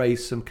mortgage and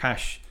raise some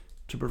cash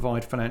to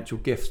provide financial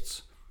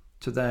gifts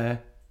to their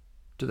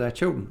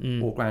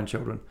children or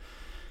grandchildren.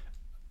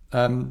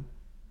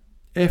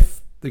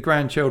 If the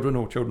grandchildren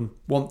or children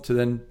want to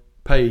then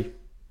pay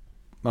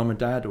mum and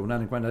dad or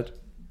nan and granddad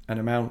an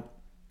amount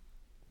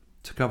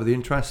to cover the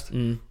interest,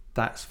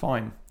 that's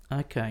fine.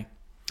 Okay.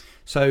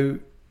 So,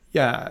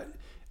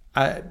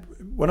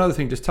 one other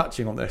thing, just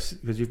touching on this,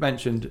 because you've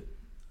mentioned,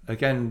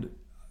 again,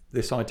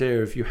 this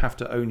idea of you have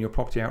to own your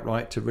property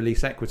outright to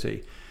release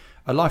equity.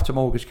 A lifetime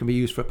mortgage can be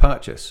used for a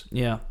purchase.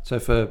 Yeah. So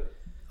for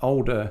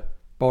older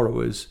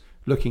borrowers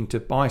looking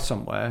to buy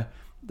somewhere,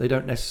 they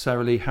don't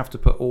necessarily have to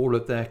put all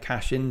of their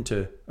cash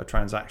into a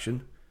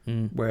transaction.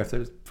 Where if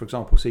they're, for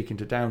example, seeking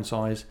to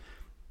downsize,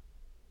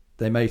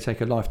 they may take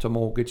a lifetime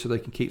mortgage so they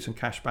can keep some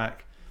cash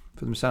back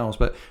for themselves.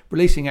 But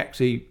releasing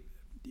equity,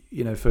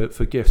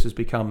 for gifts has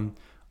become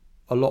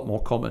a lot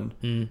more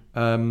common.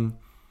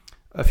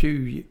 A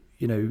few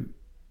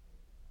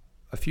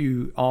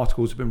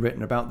articles have been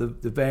written about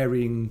the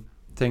varying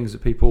things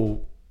that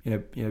people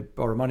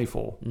borrow money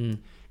for.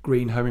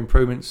 Green home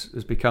improvements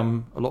has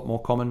become a lot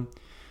more common,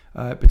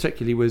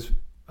 particularly with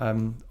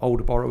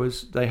older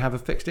borrowers. They have a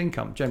fixed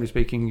income. Generally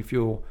speaking, if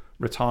you're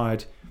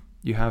retired,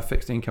 you have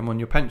fixed income on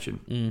your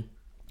pension.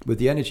 With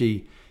the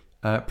energy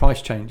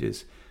price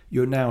changes,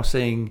 you're now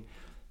seeing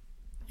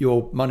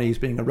your money is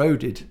being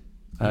eroded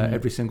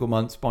every single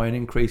month by an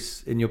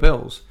increase in your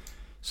bills.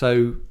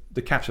 So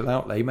the capital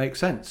outlay makes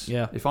sense.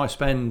 Yeah. If I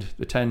spend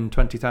the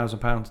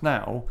 £10,000-20,000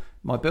 now,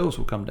 my bills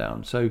will come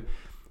down. So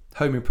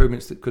home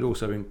improvements that could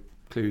also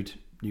include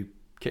new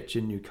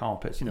kitchen, new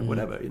carpets,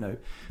 whatever,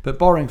 But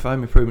borrowing for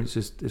home improvements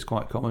is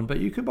quite common. But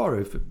you can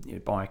borrow for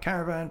buy a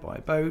caravan, buy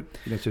a boat,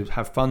 to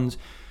have funds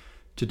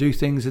to do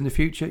things in the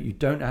future. You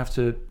don't have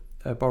to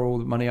borrow all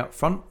the money up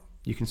front.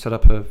 You can set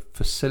up a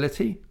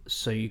facility.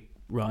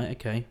 Right,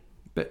 okay.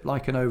 Bit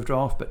like an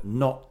overdraft, but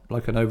not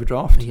like an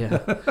overdraft. Yeah.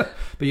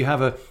 But you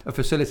have a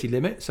facility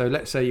limit. So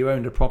let's say you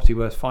owned a property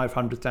worth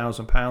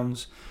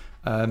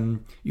 £500,000.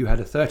 You had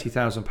a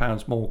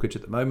 £30,000 mortgage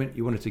at the moment.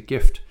 You wanted to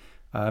gift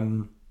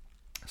some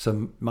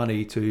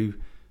money to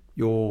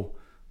your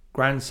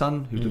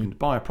grandson who's looking to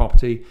buy a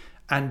property,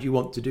 and you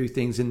want to do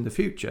things in the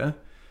future.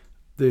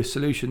 The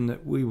solution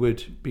that we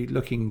would be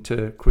looking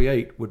to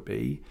create would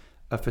be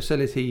a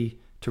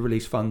facility to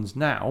release funds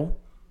now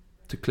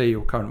to clear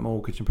your current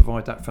mortgage and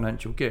provide that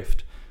financial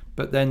gift,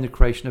 but then the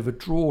creation of a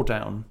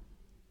drawdown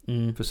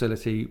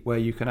facility where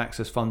you can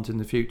access funds in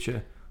the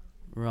future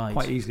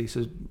quite easily.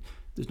 So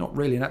there's not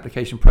really an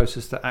application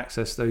process to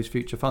access those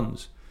future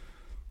funds.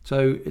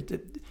 So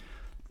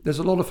there's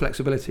a lot of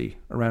flexibility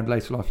around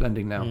later life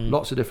lending now.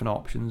 Lots of different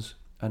options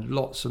and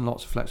lots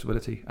of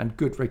flexibility and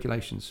good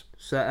regulations.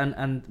 So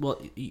and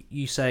what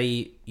you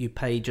say, you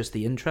pay just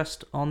the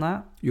interest on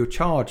that? You're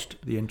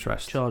charged the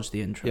interest.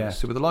 Yeah,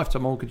 so with a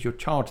lifetime mortgage, you're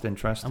charged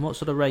interest. And what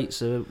sort of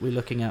rates are we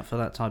looking at for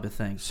that type of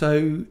thing?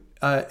 So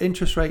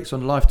interest rates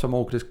on lifetime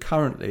mortgages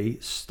currently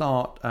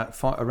start at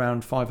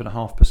around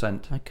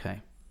 5.5%.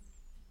 Okay.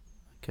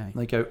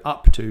 They go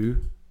up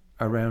to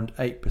around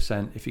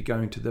 8% if you're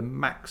going to the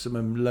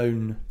maximum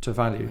loan to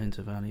value.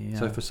 Yeah.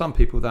 So for some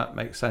people that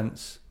makes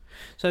sense.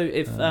 So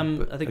if I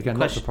think again,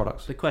 lots of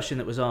products. The question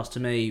that was asked to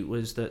me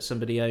was that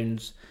somebody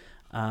owns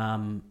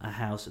a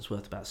house that's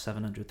worth about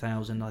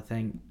 700,000, I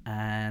think,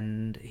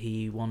 and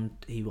he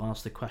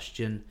asked the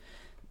question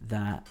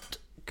that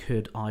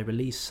could I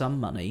release some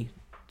money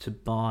to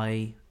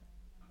buy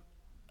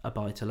a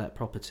buy-to-let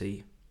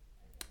property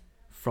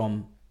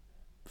from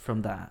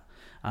that.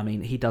 I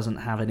mean, he doesn't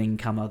have an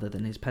income other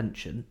than his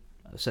pension,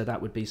 so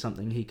that would be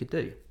something he could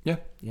do. Yeah.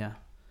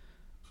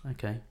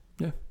 Okay.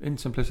 Yeah, in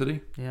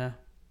simplicity. Yeah.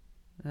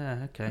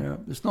 Okay. Yeah,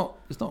 it's not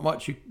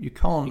much you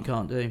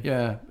can't do.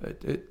 Yeah,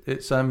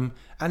 it's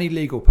any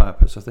legal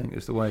purpose, I think,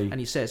 is the way. And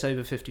you say it's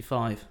over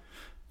 55.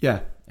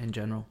 Yeah. In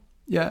general.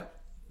 Yeah,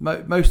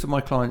 most of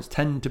my clients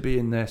tend to be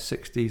in their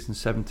 60s and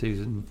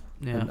 70s and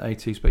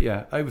 80s, but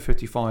yeah, over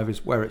 55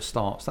 is where it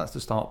starts. That's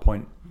the start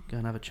point. Go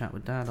and have a chat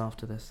with Dad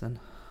after this then.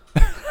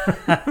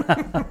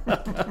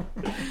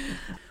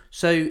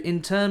 So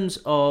in terms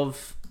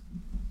of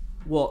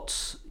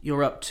what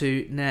you're up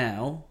to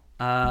now,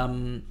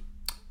 haven't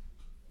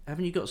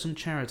you got some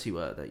charity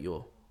work that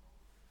you're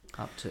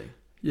up to?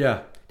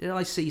 Yeah. Did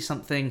I see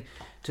something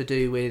to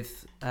do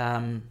with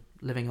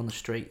living on the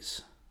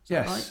streets?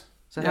 Yes. Right?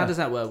 So how does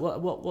that work?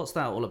 What's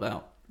that all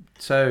about?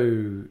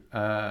 So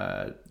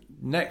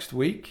next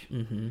week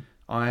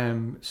I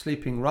am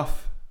sleeping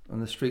rough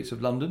on the streets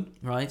of London.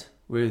 Right.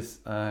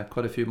 With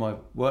quite a few of my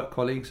work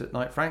colleagues at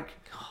Knight Frank.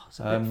 God, it's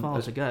a bit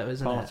far to go,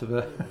 isn't it?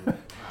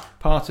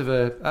 Part of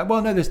a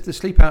well, no, there's the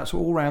sleep outs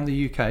all around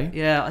the UK.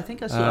 Yeah, I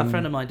think I saw a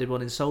friend of mine did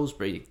one in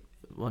Salisbury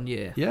one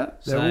year. Yeah,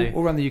 they're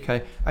all around the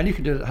UK, and you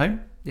can do it at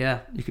home. Yeah,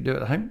 you can do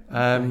it at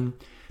home.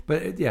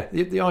 But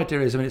the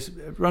idea is, I mean, it's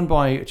run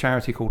by a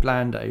charity called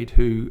Land Aid,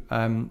 who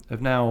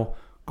have now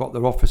got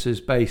their offices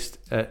based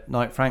at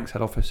Knight Frank's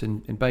head office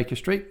in Baker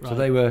Street. Right. So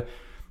they were.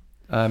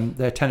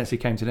 Their tenancy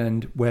came to an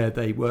end where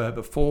they were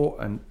before,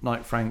 and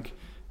Knight Frank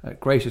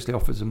graciously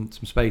offers them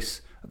some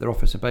space at their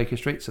office in Baker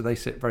Street, so they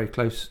sit very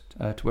close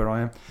to where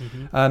I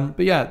am.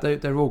 But yeah,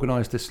 they're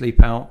organised to sleep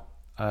out.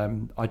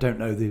 I don't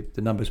know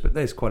the numbers, but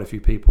there's quite a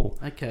few people.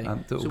 Okay.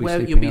 So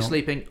where you'll be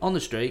sleeping on the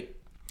street?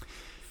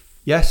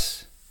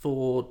 Yes.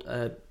 For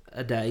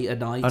a day, a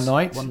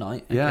night, one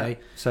night. Okay. Yeah.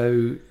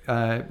 So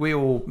we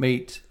all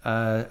meet,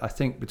 I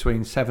think,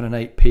 between 7 and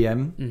 8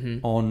 p.m.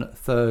 on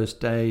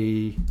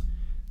Thursday.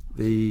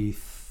 I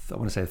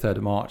want to say 3rd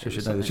of March. I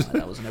should know this. Like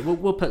that, wasn't it?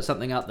 We'll put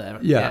something up there.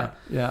 Yeah.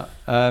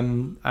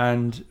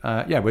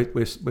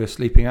 We're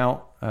sleeping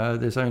out.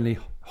 There's only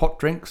hot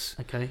drinks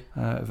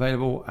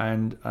available,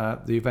 and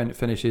the event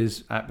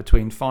finishes at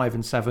between 5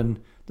 and 7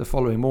 the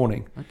following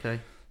morning. Okay.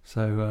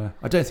 So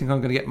I don't think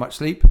I'm going to get much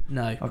sleep.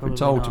 No, I've been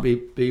told to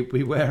be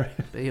wary.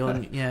 Be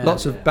on,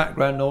 lots of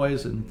background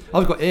noise, and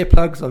I've got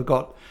earplugs. I've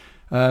got.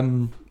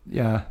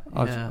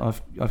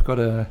 I've got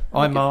a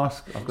eye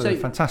mask. I've got a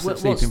fantastic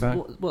sleeping bag.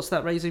 What's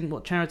that raising?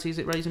 What charity is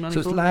it raising money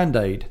for? So it's Land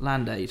Aid.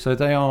 Land Aid. So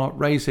they are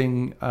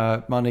raising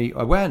money,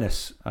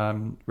 awareness,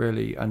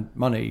 really, and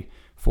money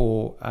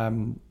for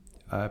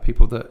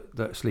people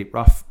that sleep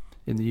rough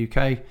in the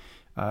UK.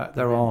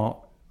 There are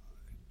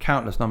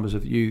countless numbers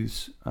of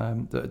youths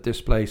that are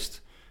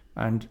displaced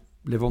and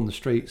live on the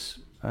streets,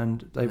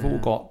 and they've all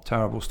got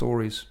terrible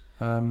stories.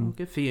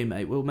 Good for you,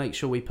 mate. We'll make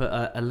sure we put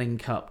a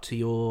link up to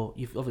your...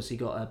 You've obviously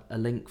got a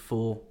link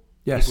for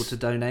people to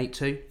donate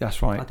to.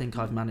 That's right. I think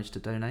I've managed to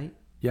donate.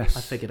 Yes.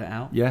 I figured it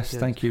out. Yes, Good.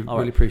 thank you. All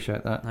really right.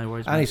 Appreciate that. No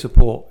worries, Any mate.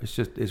 support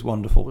is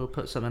wonderful. We'll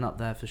put something up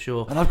there for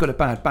sure. And I've got a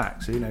bad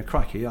back, so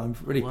crikey, I'm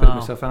really putting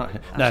myself out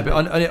here. No, but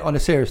on a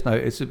serious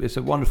note, it's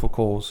a wonderful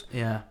cause.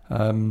 Yeah.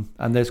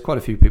 And there's quite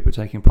a few people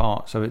taking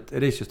part, so it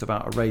is just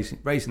about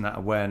raising that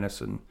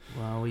awareness and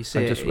we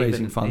see just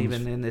raising funds.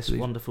 Even in this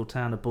wonderful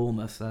town of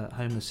Bournemouth, the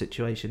homeless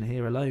situation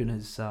here alone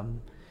is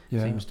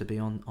seems to be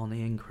on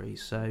the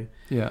increase. So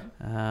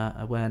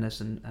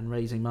awareness and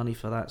raising money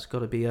for that's got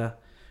to be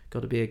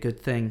a good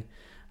thing.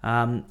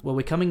 Well,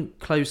 we're coming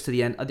close to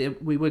the end.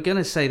 We were going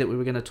to say that we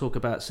were going to talk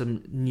about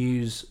some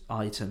news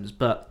items,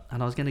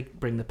 and I was going to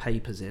bring the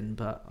papers in,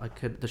 but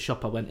the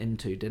shop I went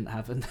into didn't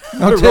have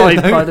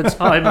arrived by the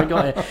time we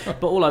got here.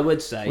 But all I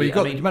would say...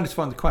 Well, you managed to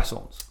find the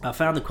croissants. I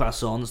found the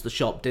croissants. The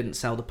shop didn't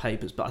sell the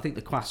papers, but I think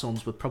the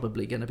croissants were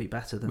probably going to be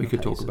better than the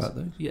papers. We could talk about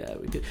those. Yeah,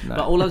 we could. No.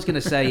 But all I was going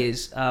to say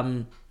is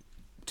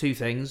two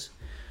things.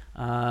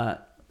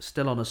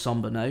 still on a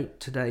somber note,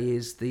 today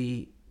is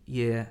the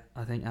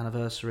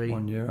anniversary.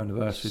 1 year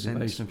anniversary of the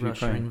invasion of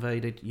Russia Ukraine.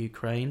 invaded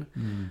Ukraine.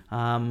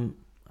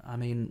 I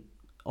mean,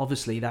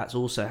 obviously that's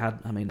also had,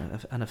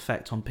 an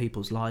effect on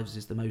people's lives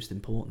is the most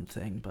important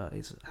thing, but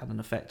it's had an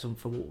effect on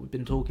for what we've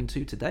been talking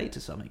to today to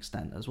some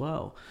extent as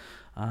well.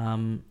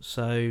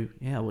 So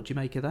yeah, what do you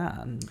make of that?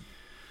 And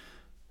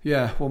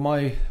yeah, well,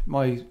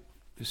 my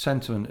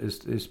sentiment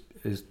is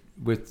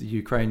with the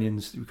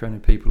Ukrainian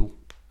people.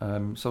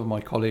 Some of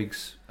my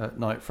colleagues at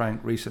Knight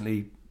Frank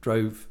recently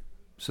drove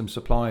some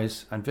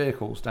supplies and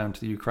vehicles down to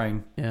the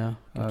Ukraine. Yeah,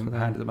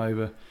 handed them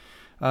over.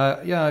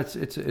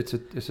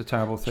 It's a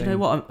terrible thing. Do you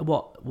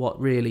know what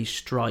really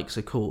strikes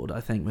a chord,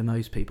 I think, with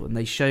most people? And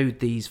they showed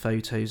these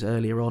photos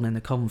earlier on in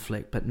the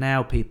conflict, but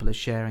now people are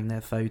sharing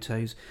their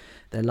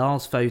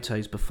last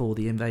photos before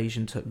the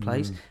invasion took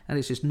place, and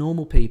it's just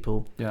normal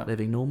people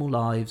living normal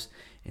lives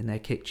in their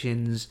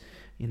kitchens,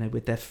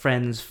 with their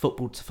friends,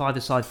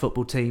 five-a-side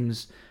football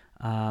teams.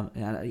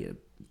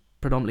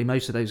 Predominantly,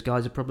 most of those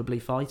guys are probably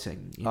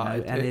fighting,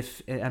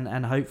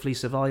 and hopefully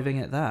surviving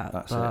at that.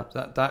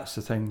 That's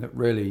the thing that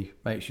really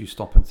makes you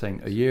stop and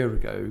think. A year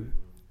ago,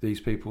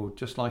 these people,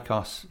 just like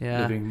us,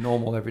 living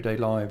normal everyday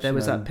lives. There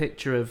was that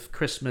picture of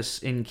Christmas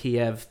in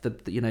Kiev,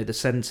 the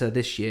centre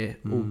this year,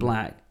 all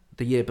black.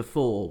 The year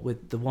before,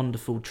 with the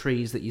wonderful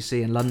trees that you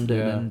see in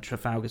London and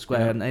Trafalgar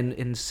Square and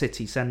in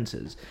city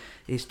centres,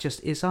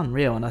 it's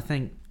unreal, and I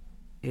think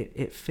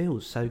it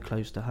feels so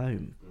close to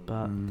home.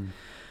 But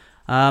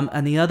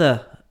and the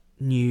other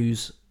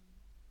news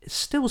is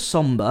still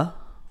sombre,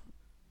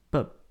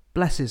 but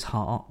bless his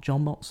heart,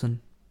 John Motson.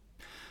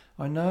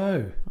 I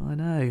know.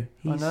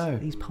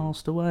 He's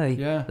passed away.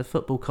 Yeah. The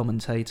football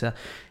commentator.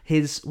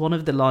 One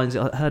of the lines,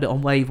 I heard it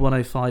on Wave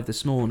 105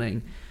 this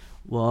morning,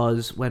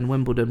 was when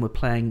Wimbledon were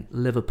playing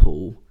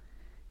Liverpool.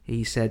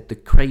 He said the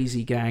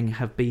crazy gang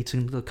have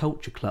beaten the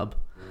culture club.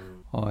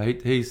 Oh,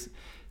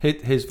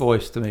 his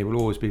voice to me will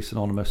always be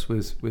synonymous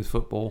with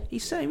football. He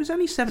said he was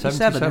only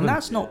 77, and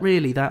that's not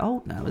really that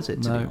old now, is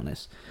it, to be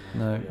honest?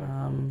 No.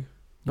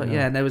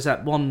 And there was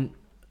that one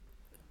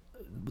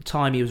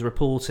time he was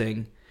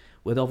reporting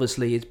with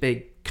obviously his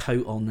big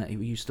coat on that he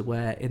used to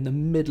wear in the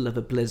middle of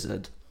a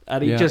blizzard,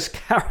 and he just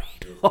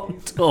carried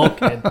on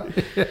talking.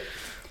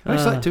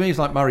 To me, it's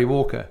like Murray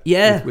Walker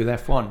with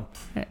F1.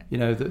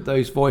 Yeah.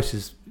 Those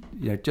voices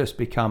just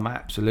become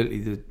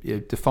absolutely the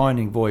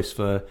defining voice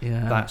for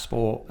that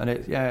sport, and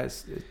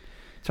it's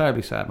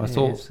terribly sad. My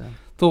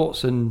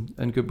thoughts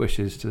and good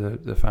wishes to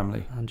the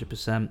family.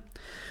 100%.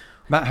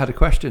 Matt had a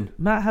question.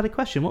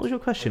 What was your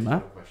question,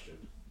 Matt?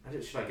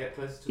 Should I get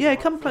closer to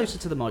come closer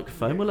to the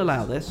microphone. We'll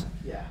allow this.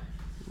 Yeah.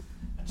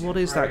 What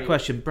is that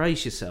question?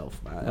 Brace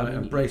yourself, Matt.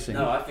 I'm bracing.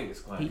 No, I think it's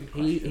quite a good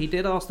question. He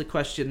did ask the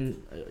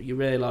question you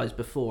realised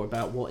before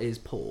about what is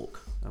pork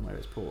and where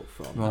is pork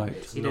from. Right.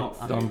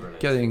 I'm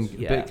getting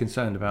a bit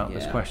concerned about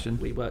this question.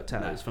 We worked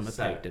out it was from a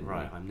pig, didn't we?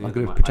 I'm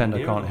going to pretend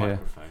I can't hear.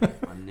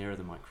 I'm nearer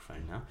the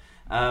microphone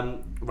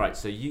now. Right,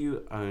 so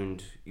you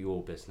owned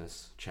your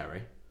business,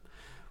 Cherry.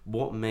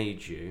 What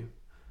made you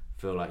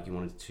feel like you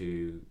wanted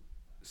to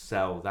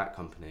sell that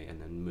company and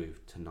then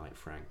move to Knight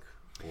Frank?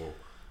 Or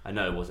I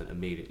know it wasn't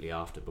immediately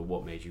after, but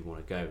what made you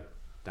want to go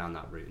down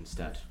that route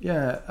instead?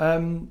 Yeah,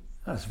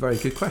 that's a very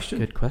good question.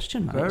 Good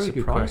question, man. Very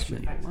good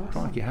question.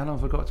 Crikey, how long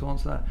have I got to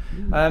answer that?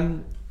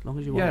 As long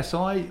as you want. Yeah,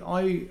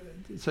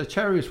 so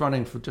Cherry was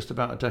running for just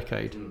about a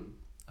decade.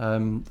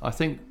 I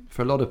think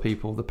for a lot of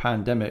people, the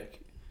pandemic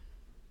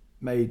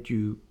made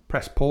you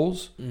press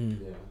pause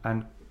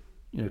and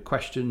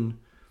question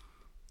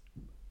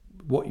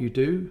what you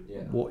do,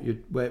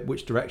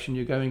 which direction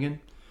you're going in,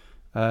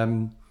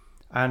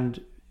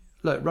 and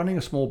look, running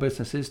a small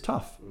business is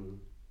tough.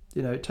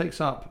 It takes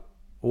up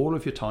all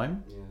of your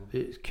time.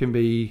 It can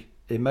be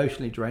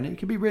emotionally draining. It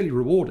can be really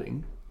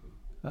rewarding.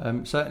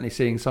 Certainly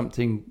seeing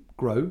something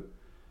grow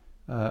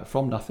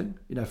from nothing.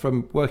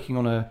 From working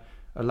on a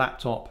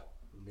laptop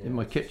in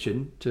my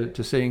kitchen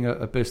to seeing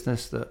a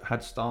business that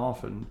had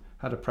staff and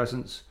had a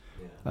presence.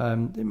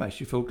 It makes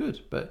you feel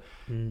good. But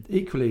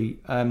equally,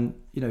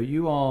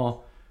 you are,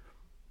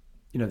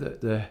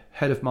 the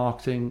head of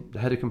marketing, the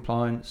head of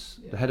compliance,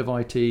 the head of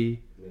IT.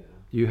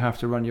 You have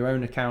to run your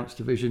own accounts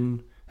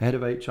division, head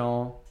of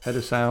HR, head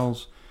of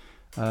sales.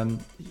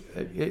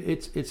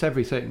 It's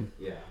everything.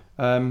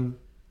 And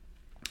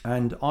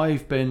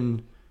I've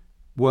been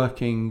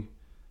working.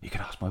 You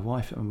can ask my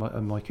wife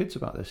and my kids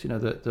about this.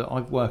 That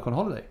I work on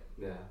holiday.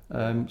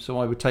 So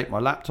I would take my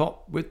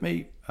laptop with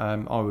me.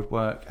 I would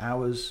work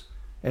hours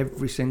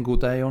every single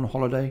day on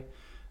holiday.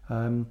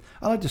 And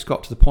I just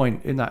got to the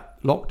point in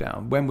that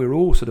lockdown when we were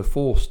all sort of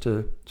forced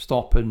to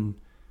stop and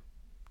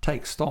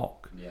take stock.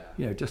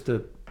 Just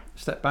to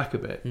step back a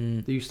bit.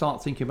 You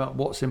start thinking about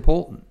what's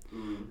important.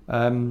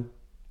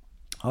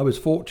 I was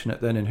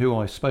fortunate then in who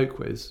I spoke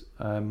with,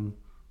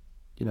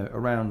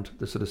 around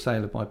the sort of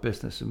sale of my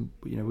business, and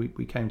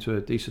we came to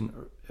a decent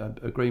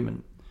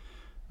agreement.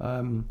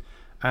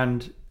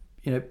 And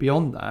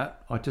beyond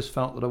that, I just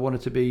felt that I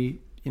wanted to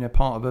be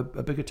part of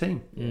a bigger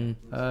team,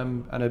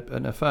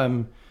 and a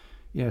firm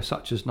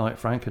such as Knight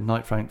Frank and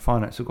Knight Frank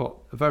Finance have got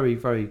a very,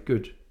 very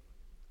good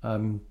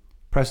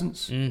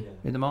presence in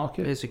the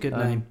market. It's a good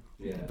name.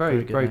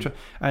 Very, very true.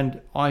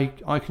 And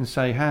I can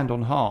say hand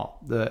on heart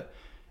that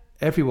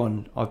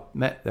everyone I've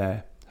met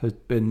there has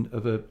been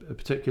of a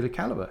particular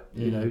caliber.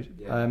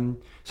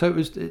 So it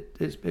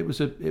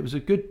was a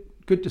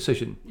good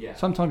decision. Yeah.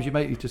 Sometimes you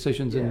make these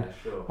decisions and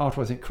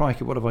after I think,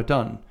 crikey, what have I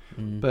done?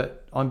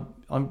 But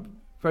I'm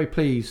very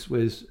pleased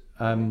with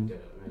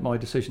my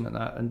decision at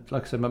that. And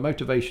like I said, my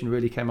motivation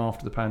really came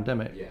after the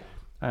pandemic,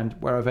 and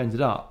where I've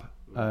ended up.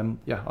 I'm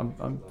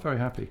very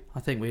happy. I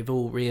think we've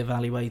all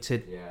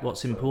reevaluated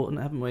what's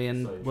important, haven't we?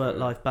 And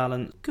work-life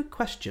balance. Good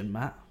question,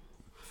 Matt.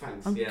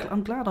 Thanks.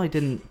 I'm glad I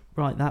didn't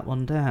write that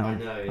one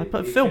down. I know.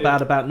 I feel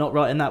bad about not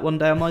writing that one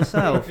down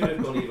myself. It could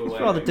have gone either way.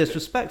 It's rather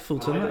disrespectful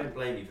to me. I don't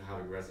blame you for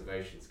having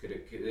reservations.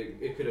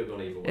 It could have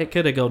gone either way. It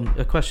could have gone.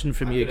 A question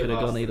from you could have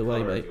gone either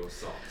way, mate. Your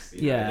socks,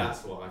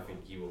 that's what I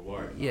think you were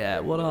worried about. Yeah,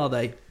 what are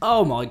they?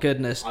 Oh my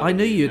goodness! I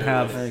knew you'd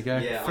have. There you go.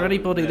 Yeah, for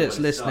anybody that's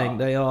listening,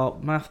 they are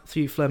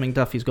Matthew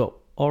Fleming-Duffy's got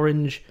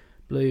orange,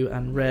 blue,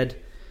 and red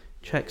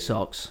check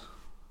socks.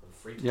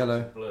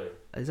 Yellow. Blue.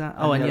 Is that?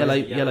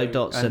 And yellow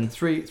dots and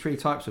three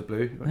types of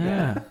blue.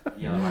 Yeah.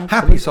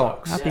 Happy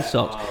socks. Happy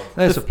socks.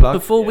 There's a plug.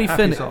 Before we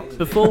finish, is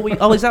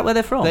that where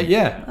they're from?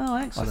 Yeah. Oh,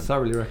 excellent. I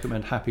thoroughly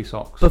recommend Happy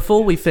Socks.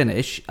 Before we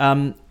finish,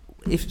 I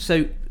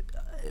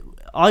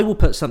will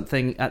put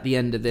something at the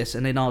end of this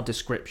and in our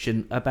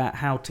description about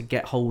how to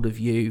get hold of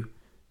you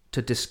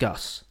to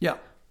discuss. Yeah.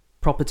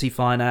 Property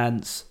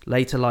finance,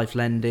 later life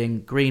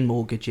lending, green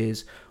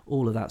mortgages,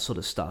 all of that sort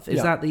of stuff.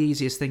 Is that the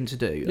easiest thing to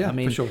do? Yeah, I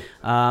mean, for sure.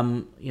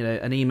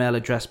 An email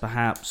address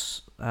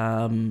perhaps,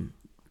 phone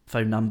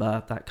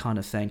number, that kind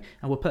of thing.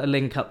 And we'll put a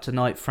link up to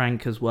Knight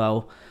Frank as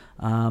well.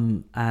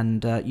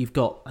 You've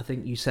got, I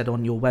think you said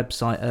on your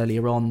website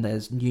earlier on,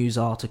 there's news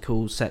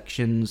articles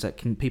sections that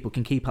people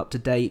can keep up to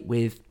date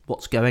with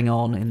what's going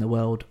on in the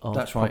world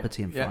of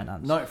property and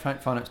finance.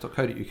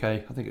 knightfrankfinance.co.uk.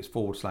 I think it's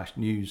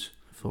 /news.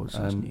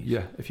 /news.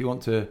 Yeah, if you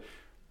want to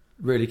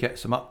really get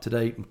some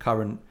up-to-date and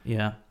current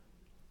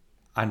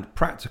and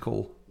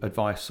practical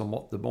advice on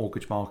what the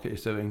mortgage market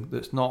is doing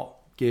that's not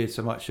geared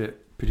so much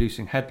at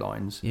producing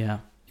headlines.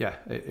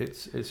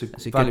 It's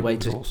a good way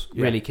resource.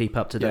 To really keep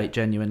up to date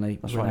genuinely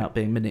without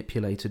being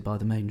manipulated by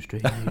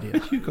mainstream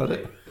media. You got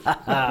it.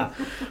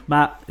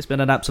 Matt, it's been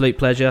an absolute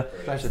pleasure.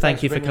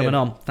 Thank you for coming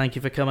on. Thank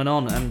you for coming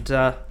on, and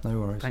no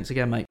worries. Thanks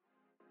again, mate.